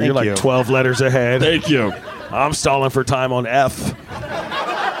master. Thank You're like you. 12 letters ahead. Thank you. I'm stalling for time on F.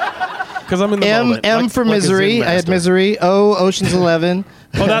 Because I'm in the moment. M for Misery. I had Misery. O, Ocean's 11.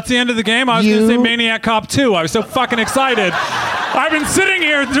 Well, that's the end of the game. I was going to say Maniac Cop 2. I was so fucking excited. I've been sitting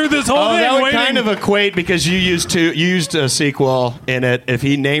here through this whole thing that would waiting. kind of equate because you used a sequel in it. If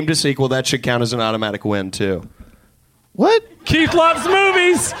he named a sequel, that should count as an automatic win, too. What? Keith loves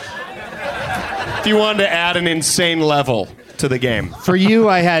movies. If you wanted to add an insane level to the game. For you,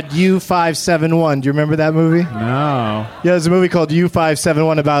 I had U571. Do you remember that movie? No. Yeah, there's a movie called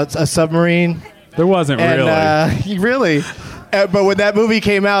U571 about a submarine. There wasn't really. Really? But when that movie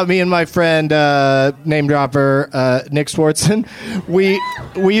came out, me and my friend, name dropper, Nick Swartzen, we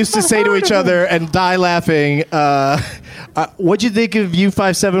used to say to each other and die laughing, what'd you think of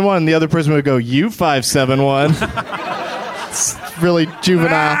U571? And the other person would go, U571. It's really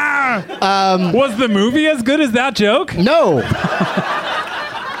juvenile. Was the movie as good as that joke? No.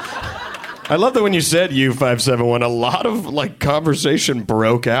 I love that when you said U571, a lot of conversation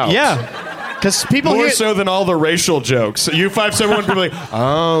broke out. Yeah. Because people more so than all the racial jokes. U571 people are like,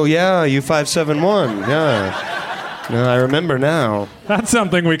 oh yeah, U571, yeah. No, I remember now. That's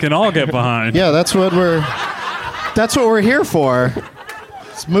something we can all get behind. Yeah, that's what we're here for.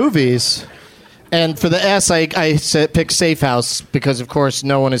 It's movies. And for the S, I picked Safe House because, of course,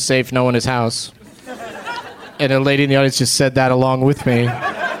 no one is safe, no one is house. And a lady in the audience just said that along with me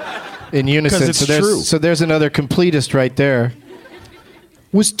in unison. Because it's true. So there's another completist right there.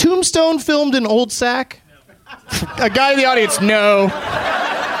 Was Tombstone filmed in Old Sac? A guy in the audience, no.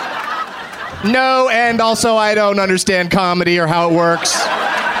 No, and also I don't understand comedy or how it works.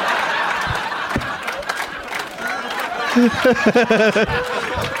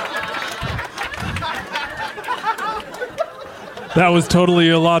 That was totally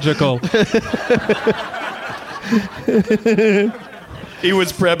illogical. He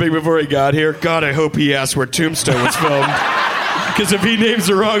was prepping before he got here. God, I hope he asked where Tombstone was filmed. Because if he names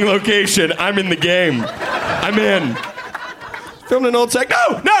the wrong location, I'm in the game. I'm in. Filmed in Old Sac.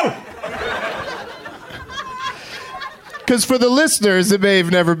 No! Because for the listeners that may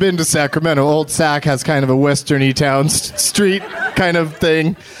have never been to Sacramento, Old Sac has kind of a westerny town street kind of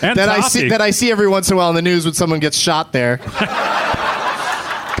thing And that Toffee. I see every once in a while in the news when someone gets shot there.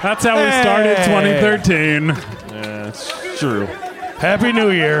 That's how we started 2013. Yeah, it's true. Happy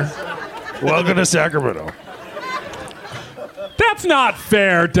New Year. Welcome to Sacramento. That's not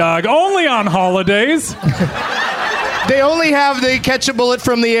fair, Doug. Only on holidays. They only have the catch a bullet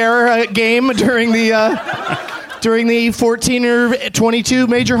from the air game during the 14 or 22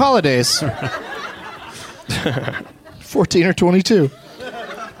 major holidays. 14 or 22.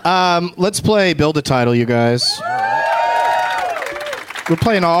 Let's play Build a Title, you guys. We're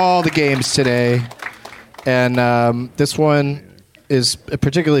playing all the games today. And this one is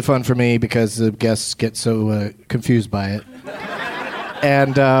particularly fun for me because the guests get so confused by it.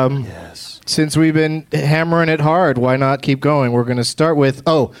 And since we've been hammering it hard, why not keep going? We're going to start with...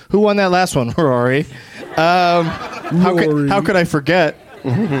 Oh, who won that last one? Rory. How could I forget?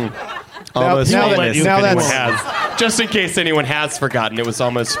 Almost now Famous. that- now if anyone that's- has. Just in case anyone has forgotten, it was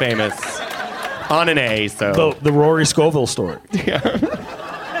Almost Famous. On an A, so... The Rory Scovel story.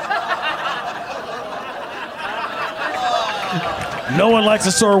 No one likes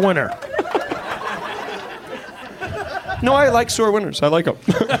a sore winner. No, I like sore winners. I like them.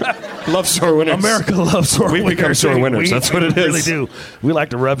 Love sore winners. America loves sore winners. We've become sore winners. That's what it We is. really do. We like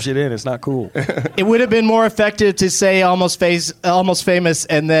to rub shit in. It's not cool. It would have been more effective to say almost famous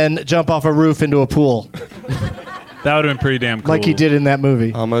and then jump off a roof into a pool. That would have been pretty damn cool. Like he did in that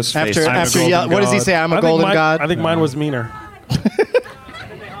movie. Almost After Famous. what does he say? I'm a golden god? I think mine was meaner.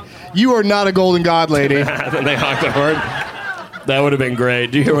 You are not a golden god, lady. Then they honked the horn. That would have been great.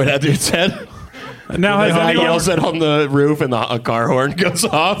 Do you hear what that dude said? Now has He anyone, yells it on the roof and a car horn goes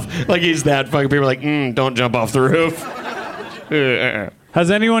off. Like he's that fucking people are like, don't jump off the roof. Has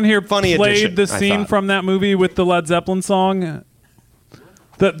anyone here Funny played addition, the I scene thought. from that movie with the Led Zeppelin song?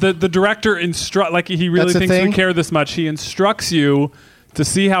 The director like he really That's a thinks thing? we care this much. He instructs you to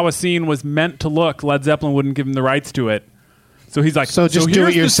see how a scene was meant to look. Led Zeppelin wouldn't give him the rights to it. So he's like, So just do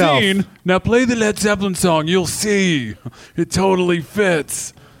here's it yourself." The scene. Now play the Led Zeppelin song. You'll see. It totally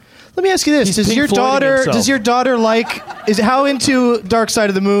fits. Let me ask you this: He's Does Pink your Floyding daughter? himself. Does your daughter like? How into Dark Side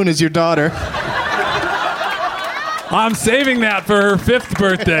of the Moon is your daughter? I'm saving that for her 5th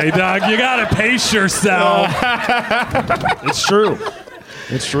birthday, Doug. You gotta pace yourself. It's true.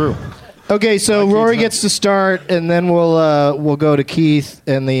 It's true. Okay, so Rory gets to start, and then we'll go to Keith,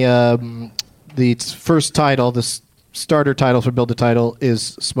 and the first title, the starter title for Build a Title,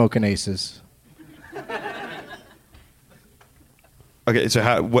 is Smokin' Aces. Okay, so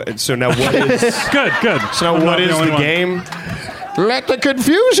so now what is? Good. So I'm what not is only the one. game? Let the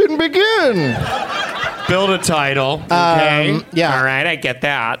confusion begin. Build a title. Okay. yeah. All right, I get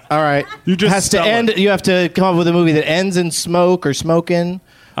that. All right. You just has to spell end. it. You have to come up with a movie that ends in smoke or smokin'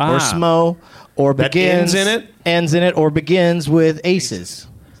 or smo or That begins ends in it? or begins with aces.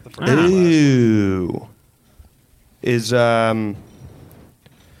 Ooh. Is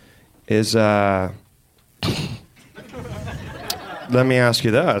let me ask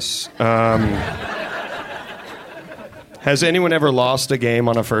you this. Has anyone ever lost a game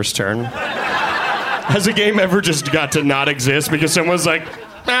on a first turn? Has a game ever just got to not exist because someone's like,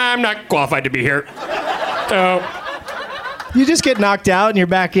 I'm not qualified to be here. Oh, You just get knocked out and you're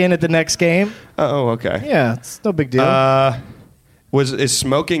back in at the next game. oh, okay. Yeah, it's no big deal. Is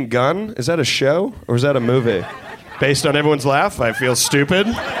Smoking Gun? Is that a show or is that a movie? Based on everyone's laugh, I feel stupid.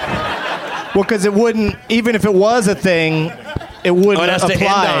 Well, because it wouldn't, even if it was a thing, it wouldn't Oh, it has to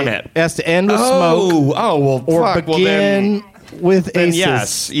apply. end on it. It has to end with smoke well, or fuck. Well, begin with then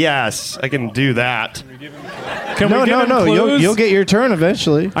aces. yes, I can do that. Can No, we give him no. clues? You'll get your turn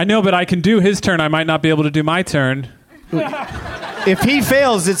eventually. I know, but I can do his turn. I might not be able to do my turn. If he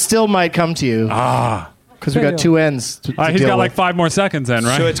fails, it still might come to you. Because we got two ends to He's deal got like with. 5 more seconds then,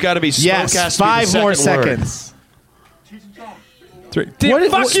 right? So it's got to be smoke. Yes, has to be the 5 more second word. seconds. 3.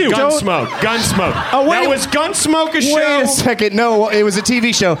 What- Fuck you! Gunsmoke. Oh, wait. Now, was Gunsmoke a show? Wait a second. No, it was a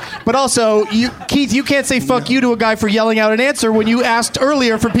TV show. But also, Keith, you can't say fuck you to a guy for yelling out an answer when you asked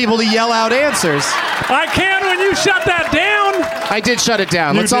earlier for people to yell out answers. I can when you shut that down. I did shut it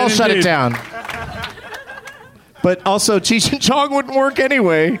down. You Let's all did shut it indeed. down. But also, Cheech and Chong wouldn't work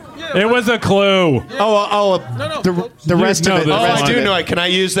anyway. It was a clue. The rest know of it. this the Oh, rest I of do it. know it. Can I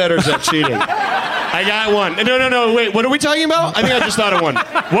use that or is that cheating? I got one. No. Wait, what are we talking about? I think I just thought of one.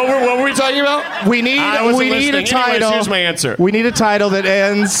 What were we talking about? We need I wasn't a listening. title. Anyways, here's my answer. We need a title that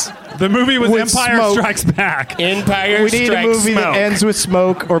ends. The movie was With Empire smoke. Strikes Back. Empire We need a Strikes movie Smoke. that ends with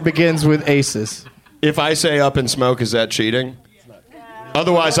smoke or begins with aces. If I say Up in Smoke, is that cheating?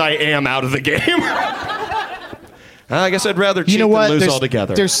 Otherwise, I am out of the game. I guess I'd rather cheat You know what? than lose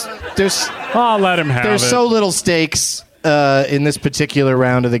altogether. There's I'll let him have There's it. so little stakes in this particular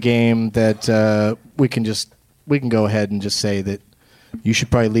round of the game that we can go ahead and just say that you should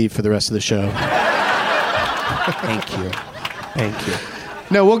probably leave for the rest of the show. Thank you.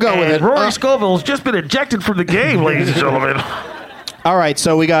 No, we'll go with it. Rory Scovel's just been ejected from the game, ladies and gentlemen. All right,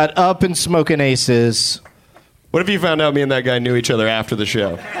 so we got Up and Smoking Aces. What if you found out me and that guy knew each other after the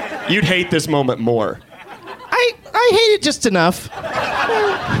show? You'd hate this moment more. I hate it just enough.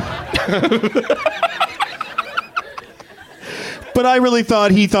 But I really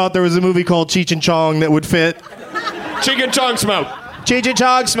thought he thought there was a movie called Cheech and Chong that would fit. Chicken Chong Smoke. Cheech and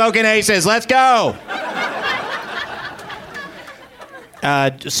Chong Smoking Aces. Let's go.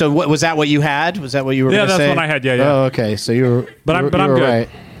 So what was that? What you had? Was that what you were? Yeah, gonna that's say? what I had, yeah. Oh, okay. So you were. But you I'm were good. Right.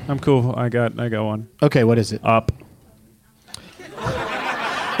 I'm cool. I got one. Okay, what is it? Up.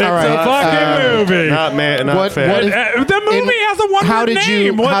 It's All right. a fucking movie. Not What- fair. what is- The movie has a one-word How did name.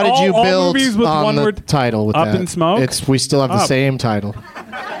 you? What, How did you all build movies with on one the word? title with Up that? in Smoke? We still have the Up. same title.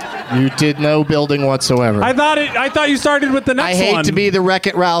 You did no building whatsoever. I thought you started with the next I hate one. to be the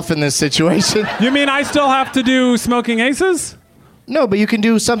Wreck-It Ralph in this situation. You mean I still have to do Smoking Aces? No, but you can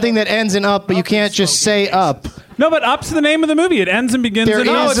do something that ends in up, but you can't just say up. No, but Up's the name of the movie. It ends and begins There in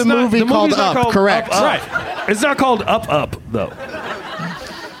is Up. a movie called Up, correct. Right. It's not called Up, though.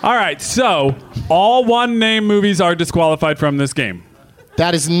 All right, so all one-name movies are disqualified from this game.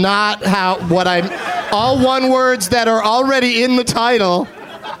 That is not all one words that are already in the title.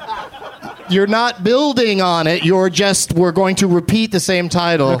 You're not building on it. We're going to repeat the same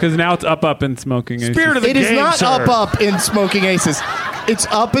title. Because now it's Up and Smoking Aces. Spirit of the It game, is not sir. up in Smoking Aces. It's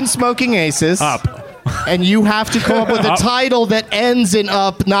Up in Smoking Aces. Up. And you have to come up with a Up. title that ends in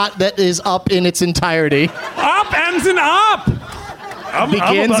up, not that is up in its entirety. Up ends in Up!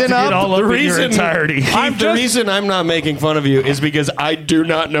 begins and up. All The up in your reason, entirety. the reason I'm not making fun of you is because I do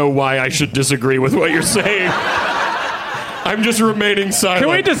not know why I should disagree with what you're saying. I'm just remaining silent. Can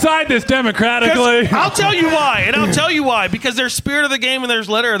we decide this democratically? I'll tell you why, and I'll tell you why. Because there's spirit of the game and there's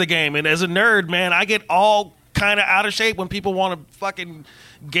letter of the game. And as a nerd, man, I get all kind of out of shape when people want to fucking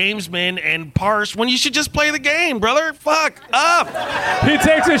gamesman and parse when you should just play the game, brother. Fuck up. He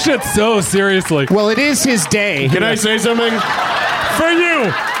takes his shit so seriously. Well, it is his day. Can I say something? For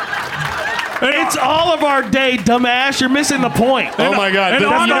you. It's all of our day, dumbass. You're missing the point. Oh my God! And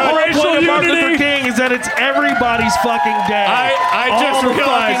That's on the whole racial point of Martin Luther unity. King is that it's everybody's fucking day. I All just the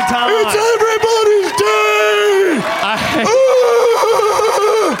realized fucking time. it's everybody's day.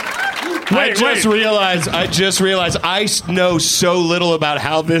 I just realized I know so little about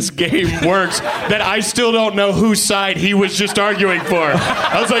how this game works that I still don't know whose side he was just arguing for.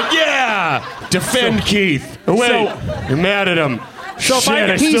 I was like, yeah, defend Keith. Oh, wait, you're mad at him. So Shit,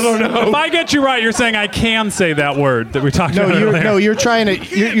 I still don't know. If I get you right, you're saying I can say that word that we talked about earlier. You're trying to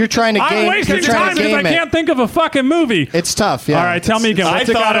game. I'm wasting time because I can't think of a fucking movie. It's tough. Yeah. All right, tell me again. I What's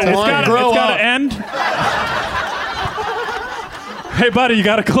it thought got? it won. Grow It's got up. to end. Hey, buddy, you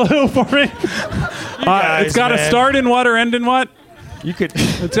got a clue for me? It's got to start in what or end in what? You could.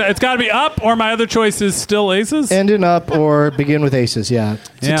 It's got to be up, or my other choice is still aces. Ending up or begin with aces. Yeah.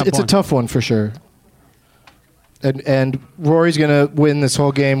 It's a tough one for sure. And Rory's gonna win this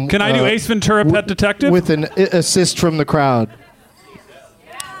whole game. Can I do Ace Ventura, Pet Detective? with an assist from the crowd?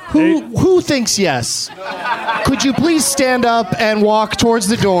 Who thinks yes? Could you please stand up and walk towards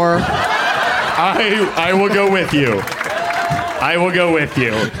the door? I will go with you. I will go with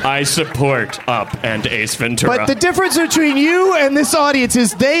you. I support Up and Ace Ventura. But the difference between you and this audience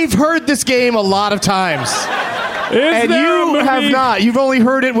is they've heard this game a lot of times. And you have not. You've only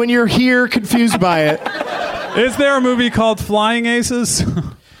heard it when you're here confused by it. Is there a movie called Flying Aces?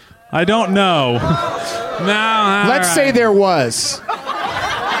 I don't know. No. Let's say there was.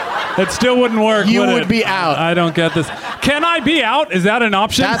 It still wouldn't work. You would would it? be out. I don't get this. Can I be out? Is that an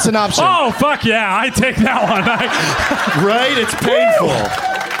option? That's an option. Oh, fuck yeah. I take that one. Right? It's painful.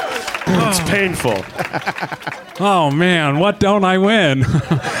 It's painful. Oh, man. What don't I win?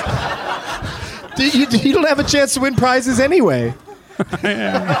 You don't have a chance to win prizes anyway.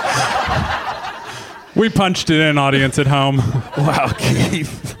 We punched it in, audience at home. Wow,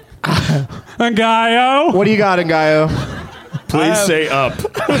 Keith. Ngaio. What do you got, Ngaio? Please say Up.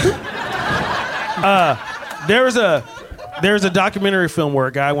 There's a documentary film where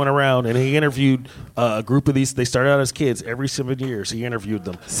a guy went around and he interviewed a group of these. They started out as kids. Every 7 years, he interviewed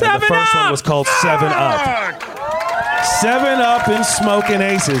them. And the first one was called 7 Up. 7 Up and Smoking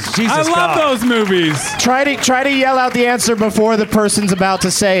Aces. Jesus I love God. those movies. Try to yell out the answer before the person's about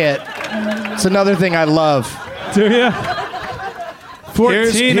to say it. It's another thing I love. Do you?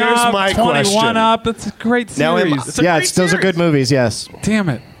 14 Here's up, my 21 question. up. That's a great Now, series. Those are good movies, yes. Damn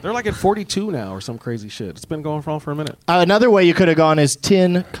it. They're like at 42 now or some crazy shit. It's been going on for a minute. Another way you could have gone is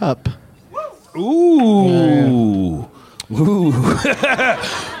Tin Cup. Ooh. Ooh.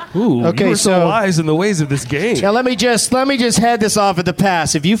 Ooh. Okay, you were so so- wise in the ways of this game. Now let me just head this off at the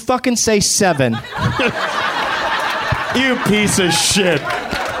pass. If you fucking say 7, You piece of shit.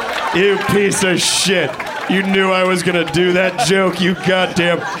 You piece of shit. You knew I was going to do that joke, you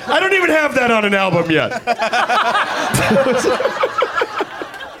goddamn. I don't even have that on an album yet.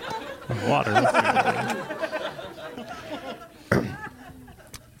 Water.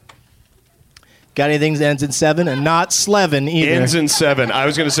 got anything that ends in 7 and not Slevin either. Ends in 7. I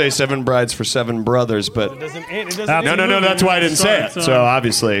was going to say 7 brides for 7 brothers, but. It doesn't end. No, that's why I didn't say it. So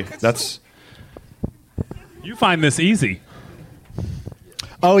obviously, that's. You find this easy.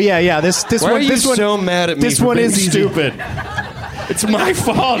 Oh yeah. This Why one. are you This one. so mad at me this for one being is easy. stupid? It's my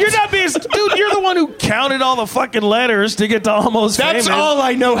fault. You're not being, dude. You're the one who counted all the fucking letters to get to almost That's famous. all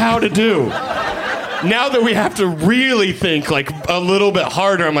I know how to do. Now that we have to really think like a little bit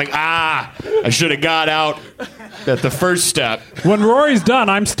harder, I'm like, I should have got out at the first step. When Rory's done,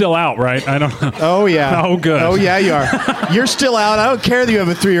 I'm still out, right? I don't know. Oh yeah. Oh, good. Oh yeah, you are. You're still out. I don't care that you have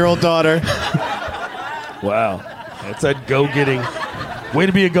a 3-year-old daughter. Wow, that's a go-getting. Way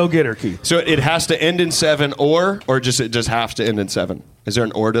to be a go-getter, Keith. So it has to end in 7, or it just has to end in 7. Is there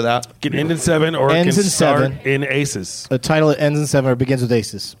an or to that? Can end in 7 or Ends can in start 7. in aces. A title that ends in 7 or begins with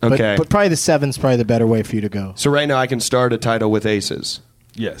aces. Okay. But probably the 7's probably the better way for you to go. So right now I can start a title with aces.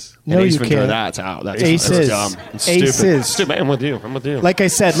 Yes. No, and Ace you Ventura, can't. that's out. That's Aces. dumb. It's Aces. stupid. Stupid. I'm with you. Like I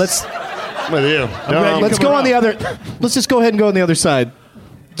said, let's I'm with you. let's go on the other. Let's just go ahead and go on the other side.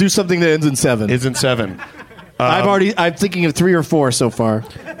 Do something that ends in 7. Ends in 7. I'm thinking of 3 or 4 so far.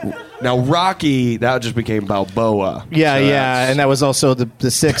 Now Rocky, that just became Balboa. Yeah, and that was also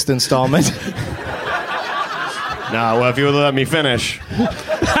the sixth installment. No, well, if you would let me finish.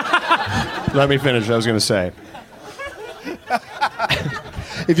 Let me finish, I was going to say.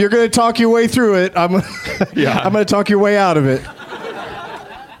 If you're going to talk your way through it, I'm going to talk your way out of it.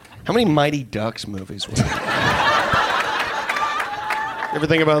 How many Mighty Ducks movies were there? You ever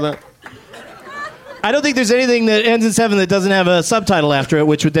think about that? I don't think there's anything that ends in 7 that doesn't have a subtitle after it,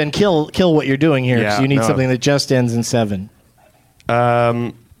 which would then kill what you're doing here. Yeah, so you need something that just ends in 7.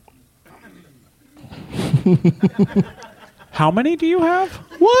 How many do you have?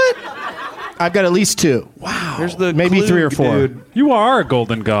 What? I've got at least 2. Wow. There's the maybe clue, 3 or 4. Dude. You are a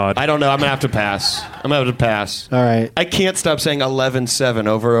golden god. I don't know. I'm going to have to pass. All right. I can't stop saying 11-7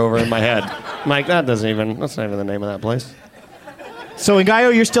 over and over in my head. I'm like, that's not even the name of that place. So,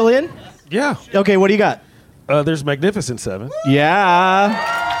 Ngaio, you're still in? Yeah. Okay, what do you got? There's Magnificent 7. Yeah.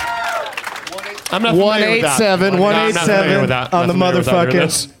 I'm not familiar with that. 187, 187 on the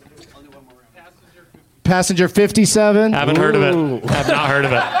motherfucker. Passenger 57. Haven't heard of it. Have not heard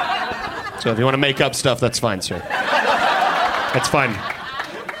of it. So if you want to make up stuff, that's fine, sir. That's fine.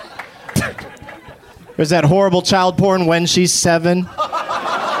 There's that horrible child porn When She's 7.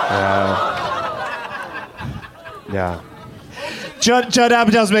 Yeah. Judd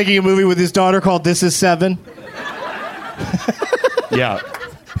Apatow's making a movie with his daughter called This Is 7. Yeah.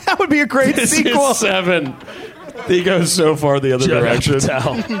 That would be a great sequel. This is 7. He goes so far the other direction.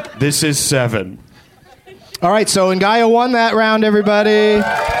 Apatow. This is 7. All right, so Ngaio won that round, everybody.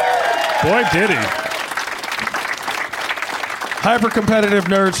 Boy, did he. Hyper-competitive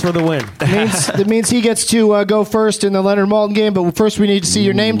nerds for the win. That means he gets to go first in the Leonard Maltin game, but first we need to see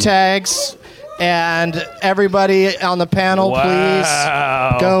your name tags. And everybody on the panel, please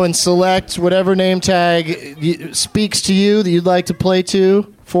go and select whatever name tag speaks to you that you'd like to play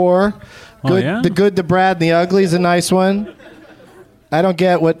for. Good, yeah? The good, the bad, and the ugly is a nice one. I don't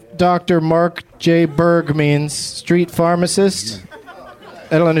get what Dr. Mark J. Berg means. Street pharmacist?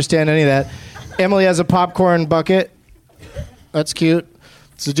 I don't understand any of that. Emily has a popcorn bucket. That's cute.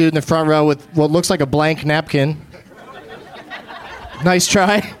 It's a dude in the front row with what looks like a blank napkin. Nice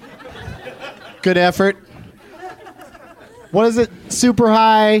try. Good effort. What is it? Super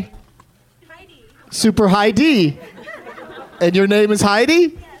High? Heidi. Super Heidi. And your name is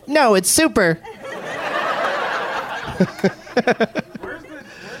Heidi? No, it's Super. Where's the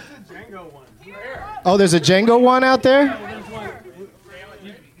Django one? Oh, there's a Django one out there?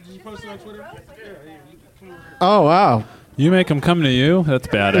 Did you post it on Twitter? Oh, wow. You make them come to you? That's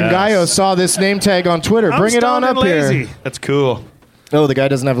badass. Ngaio saw this name tag on Twitter. Bring it on up here. That's cool. Oh, the guy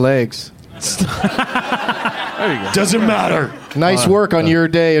doesn't have legs. There you go. Doesn't matter. Nice work on your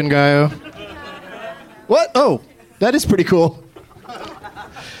day, Ngaio. What? Oh, that is pretty cool.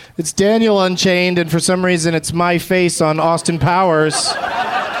 It's Daniel Unchained, and for some reason it's my face on Austin Powers.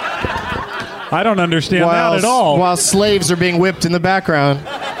 I don't understand that at all. While slaves are being whipped in the background.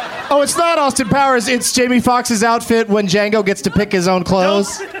 Oh, it's not Austin Powers. It's Jamie Foxx's outfit when Django gets to pick his own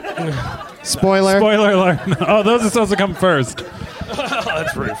clothes. Spoiler. Spoiler alert. Oh, those are supposed to come first.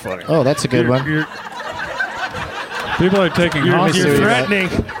 That's pretty funny. Oh, that's a good one. People are taking hostage. You're threatening.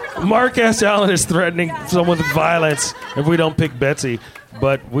 Mark S. Allen is threatening someone with violence if we don't pick Betsy.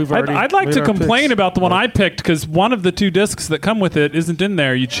 But we've already. I'd like made to our complain picks. about the one I picked because one of the 2 discs that come with it isn't in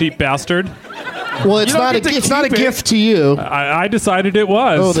there. You cheap bastard. Well, it's You don't not get to it's not a keep it. gift to you. I decided it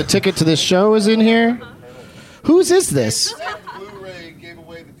was. Oh, the ticket to this show is in here? Whose is this?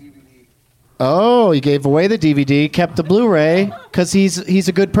 Oh, he gave away the DVD, kept the Blu-ray, because he's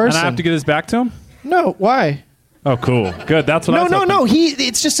a good person. and I have to get this back to him? No, why? Oh, cool. Good. That's what I was hoping. No.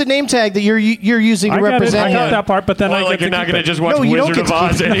 It's just a name tag that you're using to I got represent I got him. that part, but then I Like get you're to not keep going to it. just watch No, you don't Wizard get of to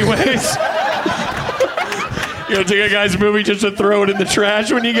Oz keep it. anyways. You'll take a guy's movie just to throw it in the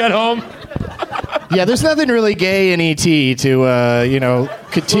trash when you get home. Yeah, there's nothing really gay in E.T. to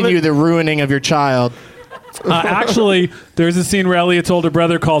continue the ruining of your child. Actually, there's a scene where Elliot's older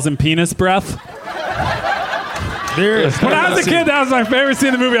brother calls him penis breath. When I was a kid, that was my favorite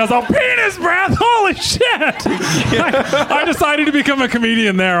scene in the movie. I was all, penis breath! Holy shit! I decided to become a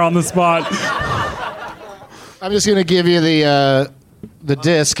comedian there on the spot. I'm just going to give you the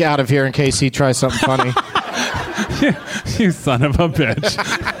disc out of here in case he tries something funny. You son of a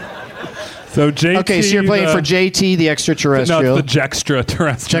bitch. So JT. Okay, so you're playing for JT, the extraterrestrial. No, it's the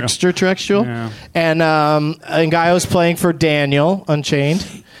Jextraterrestrial. Extraterrestrial? Yeah. And Ngaio's playing for Daniel,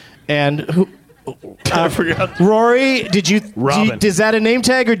 Unchained. And who... I forgot. Rory, Robin. is that a name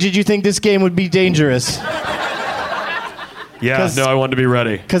tag, or did you think this game would be dangerous? Yeah, no, I wanted to be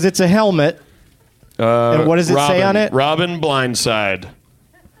ready. Because it's a helmet. And what does it say on it? Robin Blindside.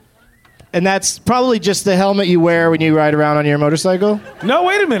 And that's probably just the helmet you wear when you ride around on your motorcycle? No,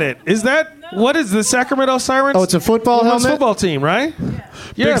 wait a minute. Is that what is the Sacramento Sirens? Oh, it's a football women's helmet? football team, right?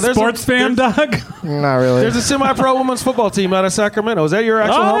 Big sports fan, Doug? Not really. There's a semi-pro women's football team out of Sacramento. Is that your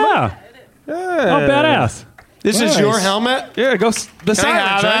actual helmet? Yeah. Yeah. Oh, badass. This is your helmet? Yeah, go the Can I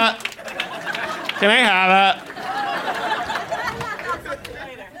have Sirens, right? that? Can I have it?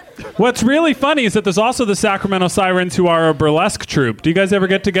 What's really funny is that there's also the Sacramento Sirens, who are a burlesque troupe. Do you guys ever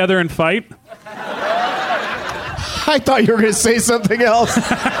get together and fight? I thought you were going to say something else. You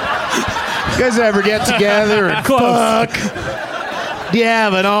guys ever get together and fuck? Do you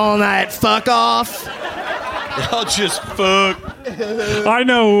have an all-night fuck off? I'll just fuck. I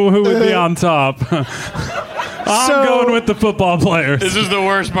know who would be on top. I'm going with the football players. This is the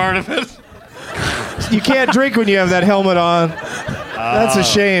worst part of it. You can't drink when you have that helmet on. That's a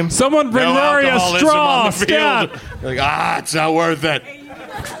shame. Someone bring No Rory a alcoholism straw. on the field. Like, it's not worth it.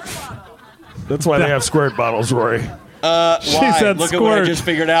 That's why they have squirt bottles, Rory. Why? said Look at what I squirt. just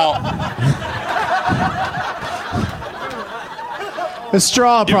figured out. A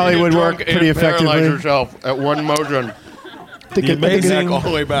straw probably would work pretty Paralyze effectively. yourself at one motion. I think Back all the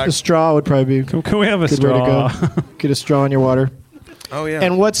way back. a straw would probably be Can we have a a good straw? way to go. Get a straw in your water. Oh yeah.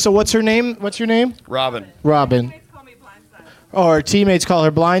 And what's her name? What's your name? Robin. Robin. Oh, her teammates call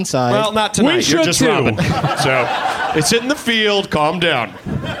her Blindside. Well, not tonight. We You're should just too. Robin. So it's in the field. Calm down.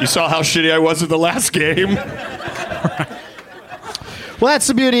 You saw how shitty I was at the last game. Well, that's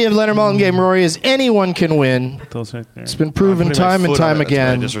the beauty of Leonard Maltin game, Rory, is anyone can win. Those right there. It's been proven Putting my time and foot on time it, that's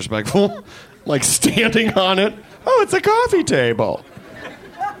again. kinda disrespectful. Like standing on it. Oh, it's a coffee table.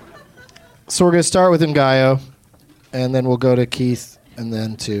 So we're going to start with Ngaio, and then we'll go to Keith, and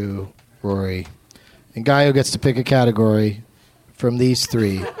then to Rory. And Ngaio gets to pick a category from these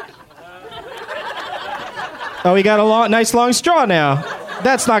three. Oh, he got a nice long straw now.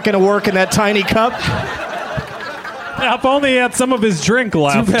 That's not going to work in that tiny cup. Yeah, if only he had some of his drink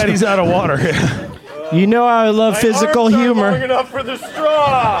left. Too bad he's out of water. You know how I love physical humor. enough for the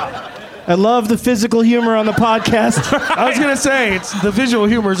straw. I love the physical humor on the podcast. I was gonna say the visual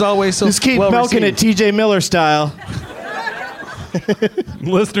humor is always so. Just keep well milking it received. TJ Miller style.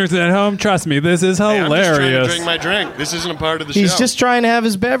 Listeners at home, trust me, this is Hey, I'm just trying to hilarious. drink my drink. This isn't a part of the He's show. just trying to have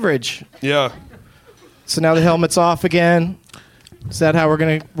his beverage. Yeah. So now the helmet's off again. Is that how we're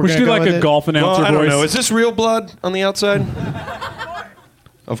gonna? We should do like a golf Well, announcer I don't voice. know. Is this real blood on the outside?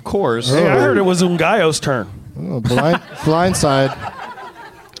 Of course. Hey, I heard it was Ngaio's turn. Oh, blindside.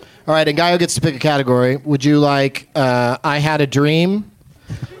 All right, and Ngaio gets to pick a category. Would you like I Had a Dream?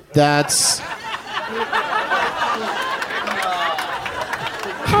 That's...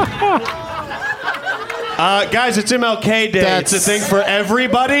 Guys, it's MLK Day. That's- It's a thing for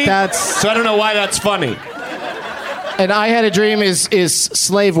everybody. That's... So I don't know why that's funny. And I Had a Dream is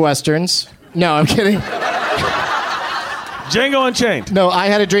slave westerns. No, I'm kidding. Django Unchained. No, I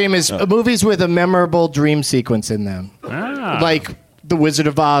Had a Dream is movies with a memorable dream sequence in them. Ah. Like The Wizard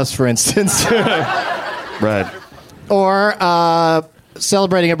of Oz, for instance. Right. Or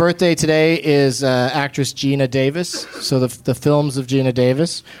celebrating a birthday today is actress Gina Davis. So the films of Gina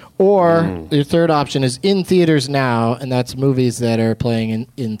Davis. Or your third option is in theaters now, and that's movies that are playing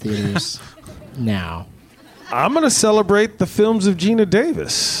in theaters now. I'm gonna celebrate the films of Gina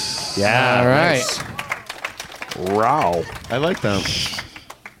Davis. Yeah. All right. nice. Wow. I like them.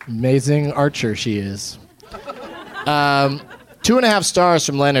 Amazing archer she is. 2.5 stars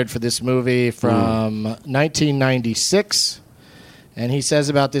from Leonard for this movie from 1996. And he says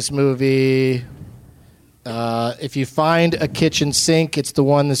about this movie, if you find a kitchen sink, it's the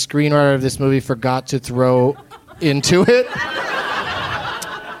one the screenwriter of this movie forgot to throw into it.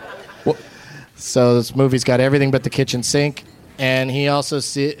 So this movie's got everything but the kitchen sink. And he also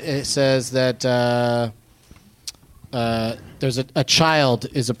says that there's a child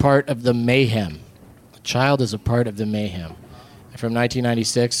is a part of the mayhem. A child is a part of the mayhem. From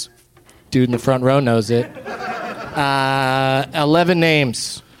 1996. Dude in the front row knows it. 11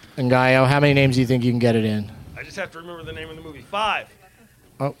 names. Ngaio, how many names do you think you can get it in? I just have to remember the name of the movie. 5.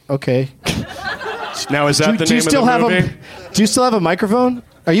 Oh, okay. Now, is that the name of the movie? Do you still have a microphone?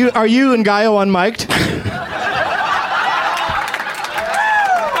 Are you and Ngaio unmiked?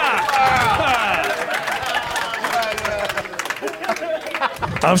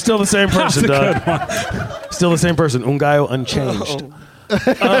 I'm still the same person, Doug. Still the same person. Ngaio unchanged.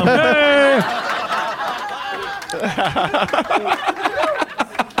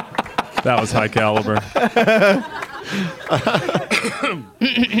 That was high caliber.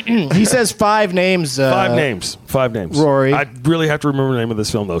 He says 5 names. 5 names. 5 names. Rory. I really have to remember the name of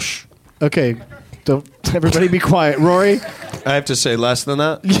this film, though. Shh. Okay. Don't everybody be quiet. Rory, I have to say less than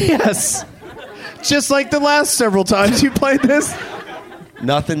that? Yes. Just like the last several times you played this.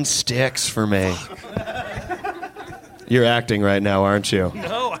 Nothing sticks for me. You're acting right now, aren't you?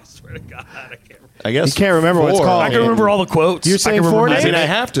 No, I swear to God, I can't. I guess you can't remember what it's called. I can remember all the quotes. You're saying 4 names? I mean, I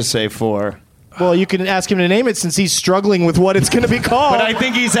have to say 4. Well, you can ask him to name it since he's struggling with what it's going to be called. But I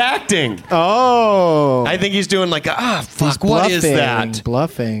think he's acting. Oh. I think he's doing like, fuck, what is that?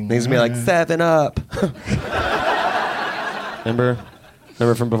 Bluffing. He's going to be like, 7 Up. Remember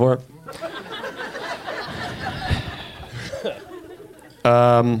from before?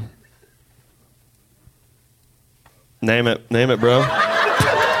 Name it, bro.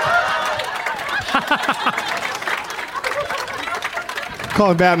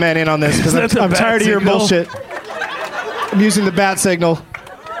 Calling Batman in on this because I'm tired of your bullshit. I'm using the bat signal.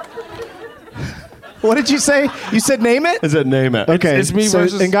 What did you say? You said name it? I said name it. Okay. It's me so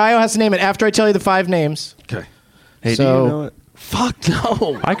versus... Ngaio has to name it after I tell you the 5 names. Okay. Hey, So- do you know it? Fuck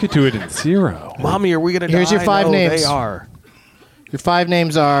no. I could do it in 0. Mommy, are we going to die? Here's your 5 No, names. They are. Your 5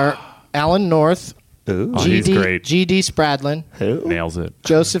 names are Alan North, Ooh. Oh, he's great. G.D. Spradlin, Who? Nails it.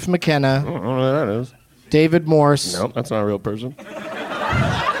 Joseph McKenna, I don't know who that is. David Morse, Nope, that's not a real person.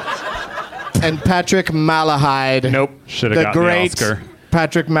 and Patrick Malahide. Nope. Should have The gotten great the Oscar.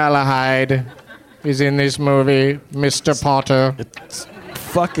 Patrick Malahide is in this movie, Mr. Potter.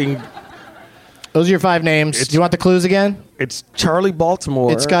 Fucking... Those are your 5 names. Do you want the clues again? It's Charlie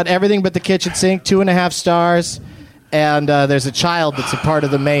Baltimore. It's got everything but the kitchen sink, 2.5 stars, and there's a child that's a part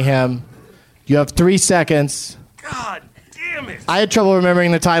of the mayhem. You have 3 seconds. God damn it. I had trouble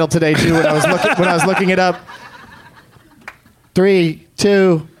remembering the title today too when I was looking it up. 3,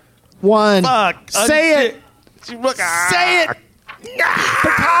 2, 1. Fuck. Say it. Say it.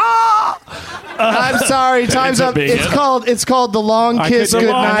 I'm sorry. Time's up. It's called The Long Kiss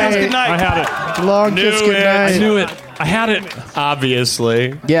Goodnight. I had it. Long Kiss Knew it. Goodnight. I knew it. I had it.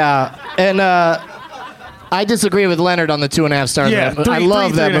 Obviously. Yeah, and I disagree with Leonard on the 2.5 stars. Yeah, I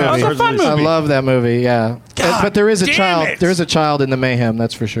love that movie. That was a fun movie. I love that movie. Yeah, but there is a damn child. it. There is a child in the mayhem.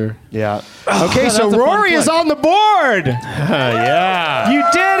 That's for sure. Yeah. Okay, so that's a fun Rory is flick. on the board. Yeah. You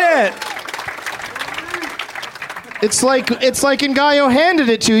did it. It's like Ngaio handed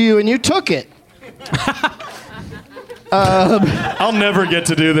it to you and you took it. I'll never get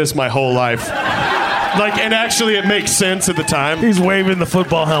to do this my whole life. And actually it makes sense at the time. He's waving the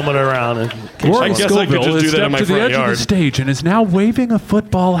football helmet around. I guess I could just do that in my to the front edge of yard. the stage and is now waving a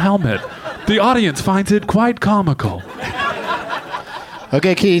football helmet. The audience finds it quite comical.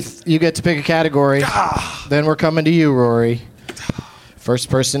 Okay, Keith, you get to pick a category. Then we're coming to you, Rory. First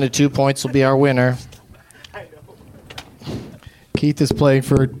person to 2 points will be our winner. Keith is playing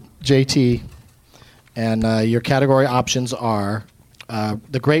for JT. And your category options are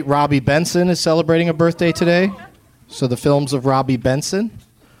the great Robbie Benson is celebrating a birthday today. So the films of Robbie Benson.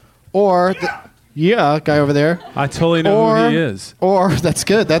 Or, guy over there. I totally know who he is. Or, that's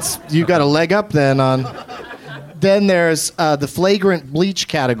good. You got a leg up then on... Then there's the Flagrant Bleach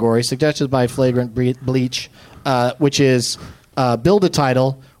category, suggested by Flagrant Bleach, which is build a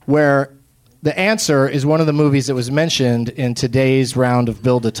title where the answer is one of the movies that was mentioned in today's round of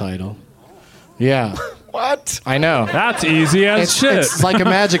Build a Title. Yeah. What? I know. That's easy as shit. It's like a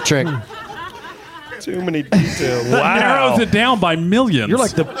magic trick. Too many details. That narrows it down by millions. You're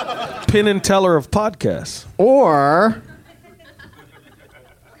like the Penn and Teller of podcasts. Or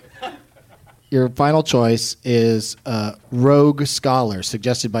your final choice is Rogue Scholar,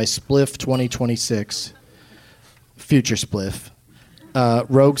 suggested by Spliff 2026. Future Spliff.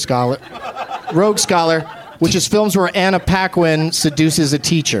 Rogue Scholar, which is films where Anna Paquin seduces a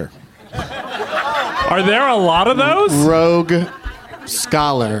teacher. Are there a lot of those? Rogue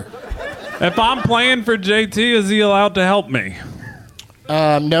Scholar. If I'm playing for JT, is he allowed to help me?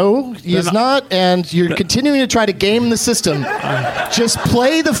 No, he is not, and you're continuing to try to game the system. Just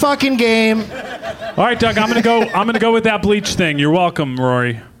play the fucking game. All right, Doug, I'm gonna go with that Bleach thing. You're welcome,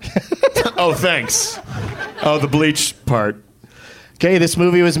 Rory. Oh, thanks. Oh, the Bleach part. Okay, this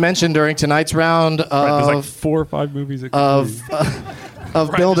movie was mentioned during tonight's round There's like of 4 or 5 movies that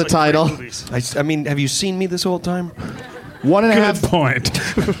of Build a Title. I mean, have you seen me this whole time? 1.5 Good point.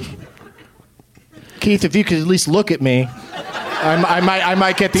 Keith, if you could at least look at me, I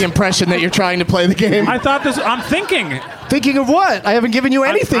might get the impression that you're trying to play the game. I thought this. I'm thinking. Thinking of what? I haven't given you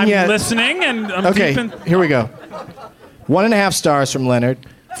anything I'm yet. listening, and I'm Okay, deep in. here we go. 1.5 stars from Leonard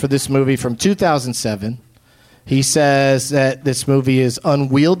for this movie from 2007. He says that this movie is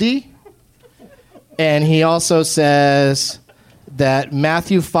unwieldy, and he also says that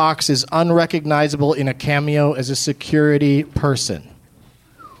Matthew Fox is unrecognizable in a cameo as a security person.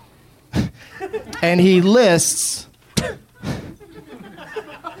 And he lists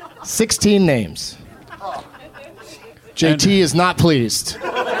 16 names. JT is not pleased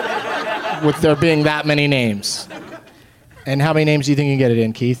with there being that many names. And how many names do you think you can get it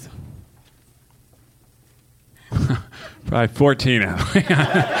in, Keith? Probably 14.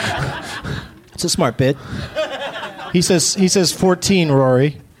 It's a smart bit. He says 14,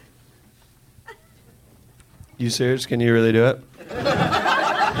 Rory. You serious? Can you really do it?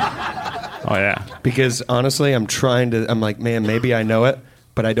 Oh, yeah. Because honestly, I'm like, man, maybe I know it,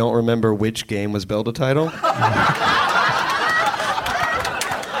 but I don't remember which game was billed a title.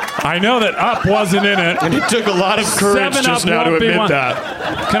 I know that Up wasn't in it. And it took a lot of courage just now to admit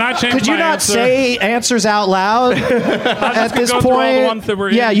that. Can I change Could you my not answer? say answers out loud at this go through all the point? ones that were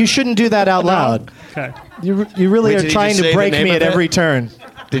in. Yeah, you shouldn't do that out loud. Okay. You really Wait, are did he trying just to say the break name me of at it? every turn.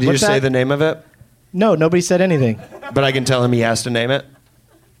 Did you What's just say that? the name of it? No, nobody said anything. But I can tell him he has to name it.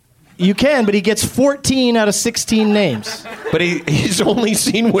 You can, but he gets 14 out of 16 names. But he's only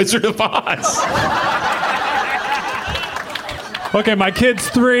seen Wizard of Oz. Okay, my kid's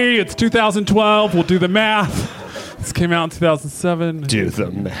 3. It's 2012. We'll do the math. This came out in 2007. Do the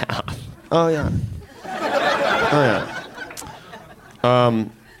math. Oh, yeah.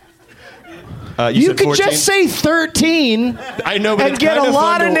 You said could 14? just say 13 I know, but and it's get kind a of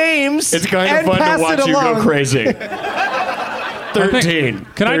lot fun of to- names. It's kind of and fun pass to watch it you go along. crazy. 13.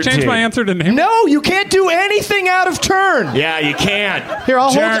 Can I change my answer to name? No, you can't do anything out of turn. Yeah, you can't. Here,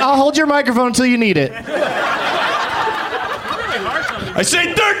 Jared- I'll hold your microphone until you need it. I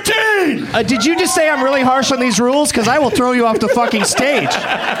say 13! Did you just say I'm really harsh on these rules? Because I will throw you off the fucking stage.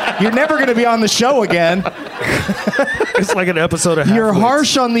 You're never going to be on the show again. It's like an episode of You're Half-Wits.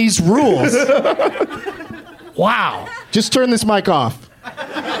 harsh on these rules. Wow. Just turn this mic off.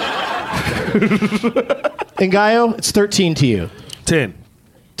 Ngaio, it's 13 to you. 10.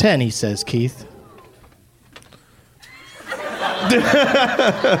 10, he says, Keith.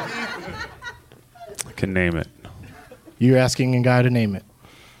 I can name it. You're asking Ngaio to name it.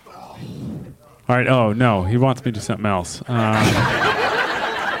 All right. Oh, no. He wants me to do something else. All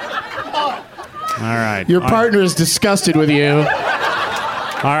right. Your partner is disgusted with you All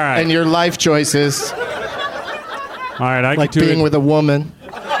right. and your life choices, All right. I like could do being it. with a woman.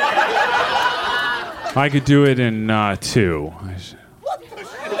 I could do it in 2.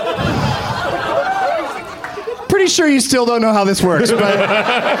 Pretty sure you still don't know how this works,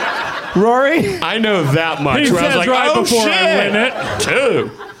 but... Rory? I know that much. He where I was says like, right oh, before shit. I win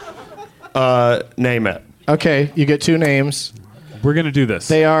it. 2. Name it. Okay, you get 2 names. We're gonna do this.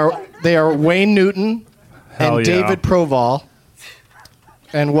 They are Wayne Newton Hell and yeah. David Proval.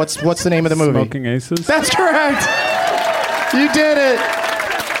 And what's the name of the movie? Smoking Aces. That's correct. You did it.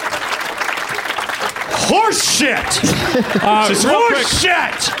 Horse shit! Just real horse quick.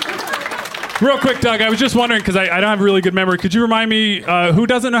 shit! Real quick, Doug. I was just wondering because I don't have a really good memory. Could you remind me who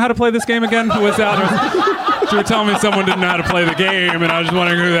doesn't know how to play this game again? Who was that? You were telling me someone didn't know how to play the game, and I was just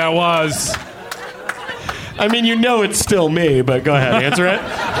wondering who that was. I mean, you know it's still me, but go ahead, answer it.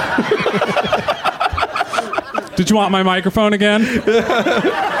 Did you want my microphone again?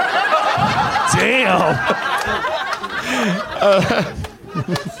 Damn.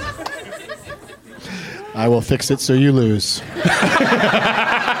 I will fix it so you lose.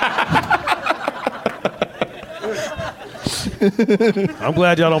 I'm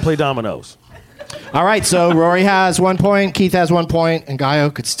glad y'all don't play dominoes. All right, so Rory has 1 point, Keith has 1 point, and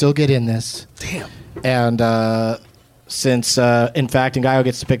Ngaio could still get in this. Damn. And since, in fact, Ngaio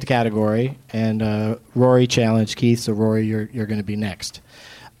gets to pick the category, and Rory challenged Keith, so Rory, you're going to be next.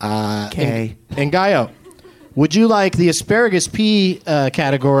 Okay. Ngaio, would you like the asparagus pea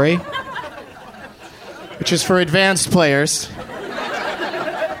category, which is for advanced players?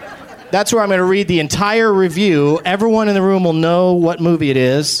 That's where I'm going to read the entire review. Everyone in the room will know what movie it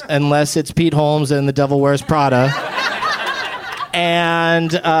is, unless it's Pete Holmes and The Devil Wears Prada.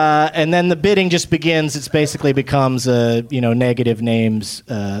 And then the bidding just begins. It basically becomes a negative names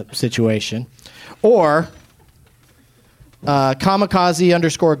situation. Or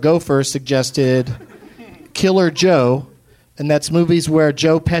Kamikaze_Gopher suggested Killer Joe, and that's movies where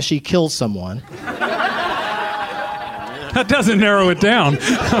Joe Pesci kills someone. That doesn't narrow it down.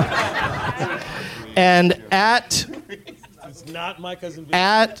 And at Not my cousin.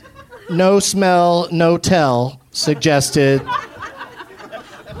 No Smell No Tell suggested,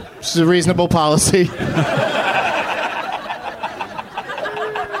 which is a reasonable policy.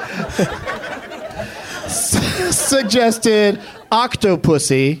 Suggested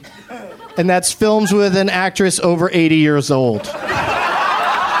Octopussy, and that's films with an actress over 80 years old.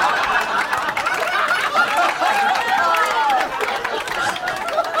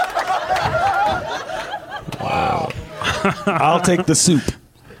 I'll take the soup.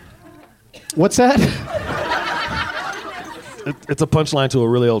 What's that? It's a punchline to a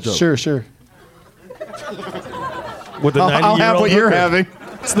really old joke. Sure. With the 90-year-old I'll have what you're having.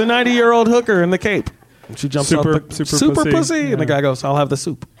 It's the 90-year-old hooker in the cape. And she jumps out the super pussy. And the guy goes, I'll have the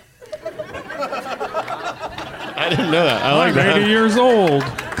soup. I didn't know that. I like that. 80 years old.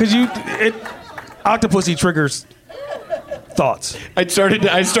 Because Octopussy triggers thoughts. I started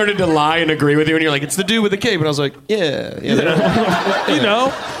to lie and agree with you, and you're like, it's the dude with the cape. And I was like, yeah. You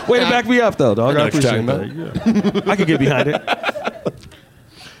know, way to back me up, though, dog. I appreciate that. Yeah. I could get behind it.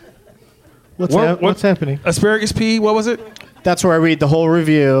 What's happening? Asparagus pea, what was it? That's where I read the whole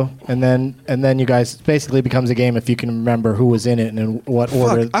review, and then you guys basically becomes a game if you can remember who was in it and in what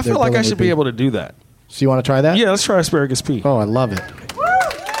order. I feel like I should be able to do that. So you want to try that? Yeah, let's try asparagus pea. Oh, I love it.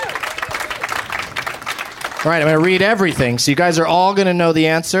 All right, I'm going to read everything. So you guys are all going to know the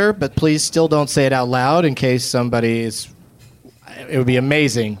answer, but please still don't say it out loud in case somebody is... It would be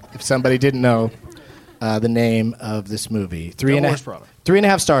amazing if somebody didn't know the name of this movie.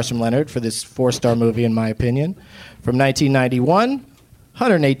 3.5 stars from Leonard for this 4-star movie, in my opinion. From 1991,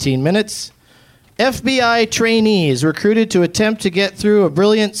 118 minutes. FBI trainees recruited to attempt to get through a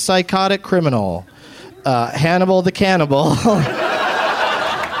brilliant psychotic criminal. Hannibal the Cannibal.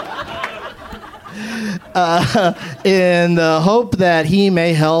 In the hope that he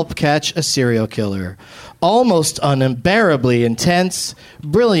may help catch a serial killer. Almost unbearably intense,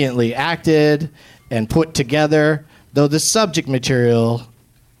 brilliantly acted and put together, though the subject material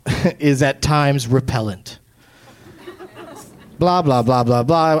is at times repellent. Blah, blah, blah, blah,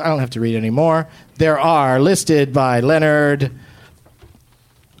 blah. I don't have to read any more. There are listed by Leonard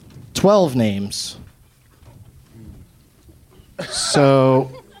 12 names.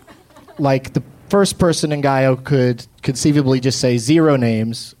 So, like, the first person in Ngaio could conceivably just say 0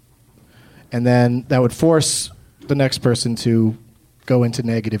 names, and then that would force the next person to go into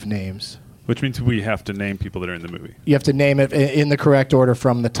negative names. Which means we have to name people that are in the movie. You have to name it in the correct order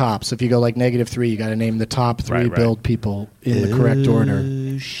from the top. So if you go like -3, you got to name the top 3 build people in the correct order.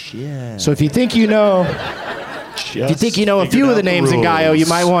 Shit. So if you think you know... If you think you know a few of the names in Ngaio, you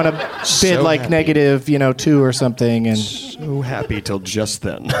might want to bid So like happy. -2 or something. And So happy till just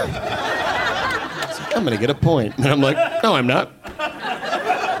then. I'm going to get a point. And I'm like, no, I'm not.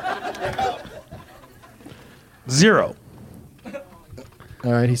 0.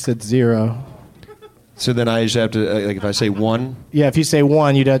 all right, he said 0. So then I just have to, like, if I say 1, Yeah, if you say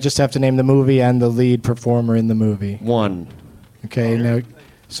 1, you'd just have to name the movie and the lead performer in the movie. 1. Okay, now,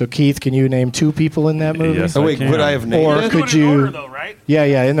 so Keith, can you name 2 people in that movie? Yes, Oh, I wait, can. would I have named Or it? could you? though, right?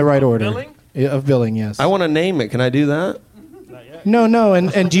 Yeah, in the right order. Billing? Yeah, of billing, yes. I want to name it. Can I do that? No,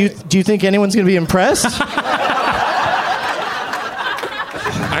 and do you think anyone's going to be impressed?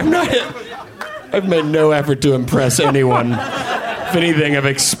 I'm not. I've made no effort to impress anyone. If anything, I've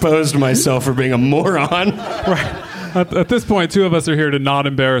exposed myself for being a moron. Right. At this point, 2 of us are here to not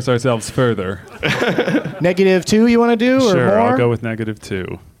embarrass ourselves further. -2 you want to do, or Sure, more? I'll go with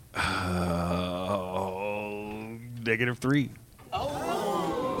 -2. -3.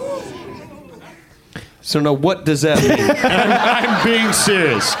 So now, what does that mean? I'm being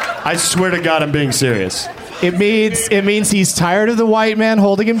serious. I swear to God, I'm being serious. It means he's tired of the white man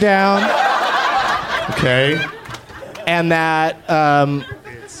holding him down, Okay. and that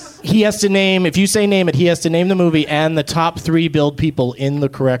he has to name. If you say name it, he has to name the movie and the top 3 build people in the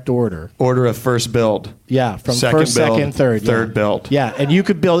correct order. Order of first build. Yeah, from Second first, build, second, third. third yeah. build. Yeah, and you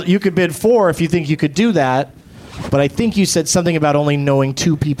could bid 4 if you think you could do that. But I think you said something about only knowing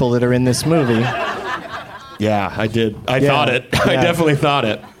 2 people that are in this movie. Yeah, I did. I Yeah, thought it. I yeah. definitely thought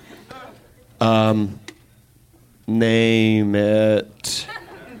it. Name it.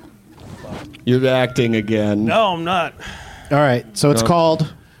 You're acting again. No, I'm not. All right, so it's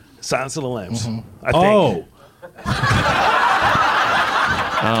called. Silence of the Lambs. Mm-hmm. I think.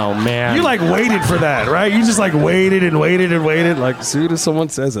 Oh, man. You like waited for that, right? You just like waited and waited and waited. Like as soon as someone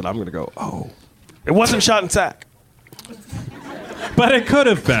says it, I'm gonna go, oh. It wasn't shot in sack. But it could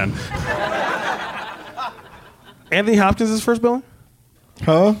have been. Anthony Hopkins' first billing?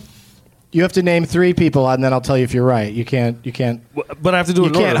 Huh? You have to name 3 people, and then I'll tell you if you're right. You can't. But I have to do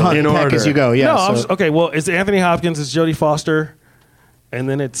it You can't hunt In and peck order. as you go. Yeah. No, so- okay. Well, it's Anthony Hopkins, it's Jodie Foster, and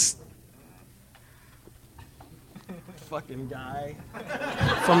then it's fucking guy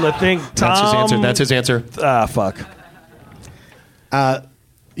from the thing. Tom. That's his answer. That's his answer. Ah, fuck.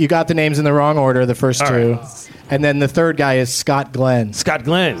 You got the names in the wrong order, the first All 2. right. And then the third guy is Scott Glenn. Scott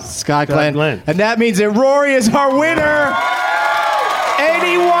Glenn. Scott Glenn. And that means that Rory is our winner.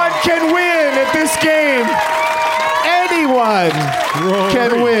 Anyone can win at this game. Anyone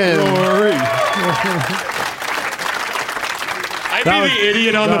can win. I I'd be the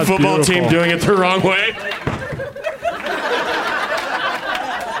idiot on the football team doing it the wrong way.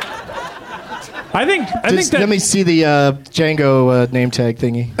 I think that. Let me see the Django name tag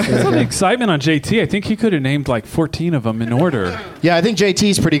thingy. The excitement on JT. I think he could have named like 14 of them in order. Yeah, I think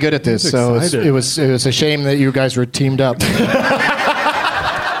JT's pretty good at this. So it was a shame that you guys were teamed up.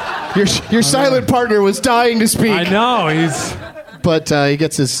 Your silent partner was dying to speak. I know he's. But he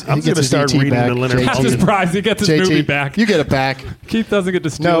gets his. I'm going to start reading back. the Leonard. I'm surprised he gets his movie back. You get it back. Keith doesn't get to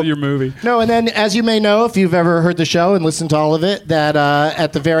steal your movie. No, and then as you may know, if you've ever heard the show and listened to all of it, that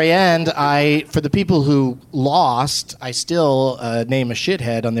at the very end, for the people who lost, I still name a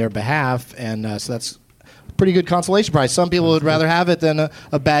shithead on their behalf, and so that's a pretty good consolation prize. Some people would rather have it than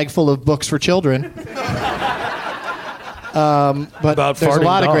a bag full of books for children. But there's a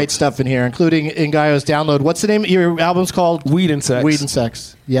lot of great stuff in here, including Ngaio's Download. What's the name? Your album's called Weed and Sex. Weed and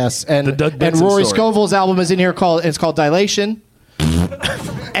Sex. Yes, and Rory story. Scovel's album is in here it's called Dilation.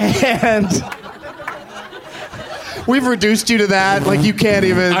 And we've reduced you to that. Like you can't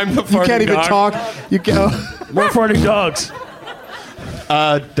even. Talk. You go. More farting dogs.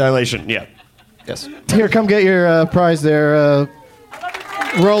 Dilation. Yeah. Yes. Here, come get your prize there.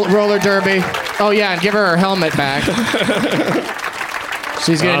 Roller derby. Oh yeah, and give her helmet back.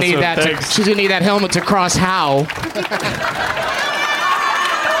 She's gonna need that. She's gonna need that helmet to cross how.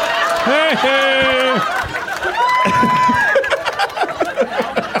 Hey.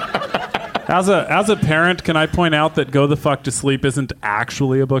 As a parent, can I point out that Go the Fuck to Sleep isn't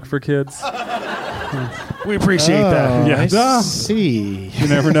actually a book for kids? We appreciate that. Yeah. I see. You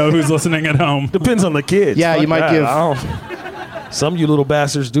never know who's listening at home. Depends on the kids. Yeah, Fuck you might that. Some of you little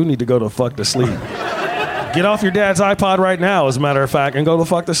bastards do need to go to fuck to sleep. Get off your dad's iPod right now, as a matter of fact, and go to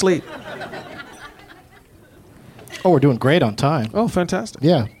fuck to sleep. Oh, we're doing great on time. Oh, fantastic.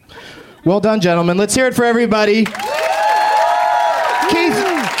 Yeah. Well done, gentlemen. Let's hear it for everybody.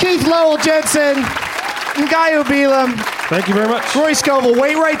 Keith Lowell, Jensen, Ngaio Bealum. Thank you very much. Rory Scovel,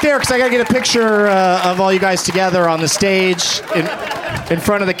 wait right there because I got to get a picture of all you guys together on the stage in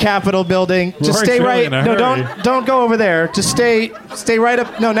front of the Capitol building. Just Rory's stay really right. in a No, hurry. don't go over there. Just stay right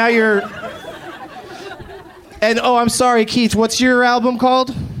up. No, now you're. And I'm sorry, Keith. What's your album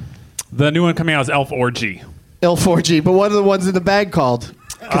called? The new one coming out is Elf Orgy. L4G, but what are the ones in the bag called?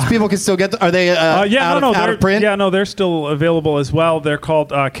 Because people can still get. Are they out of print? Yeah, no, they're still available as well. They're called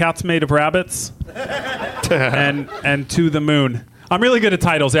Cats Made of Rabbits and To the Moon. I'm really good at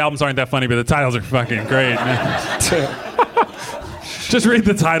titles. The albums aren't that funny, but the titles are fucking great. Just read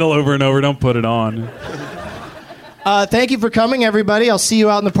the title over and over. Don't put it on. Thank you for coming, everybody. I'll see you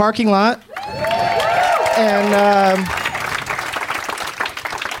out in the parking lot. And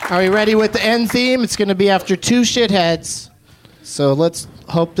are we ready with the end theme? It's going to be after two shitheads. So let's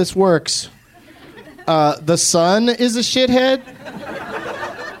hope this works. The sun is a shithead.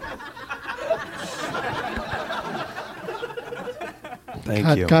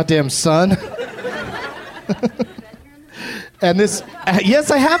 Thank you. Goddamn sun. And this,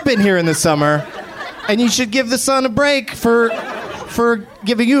 yes, I have been here in the summer, and you should give the sun a break for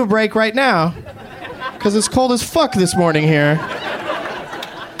giving you a break right now, because it's cold as fuck this morning here.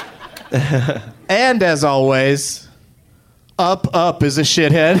 And as always, up is a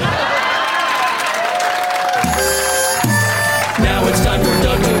shithead. Now it's time for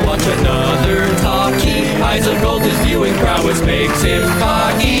Doug to watch another talkie. Eyes of gold, his viewing prowess makes him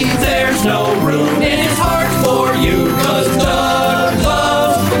foggy. There's no room in his heart for you.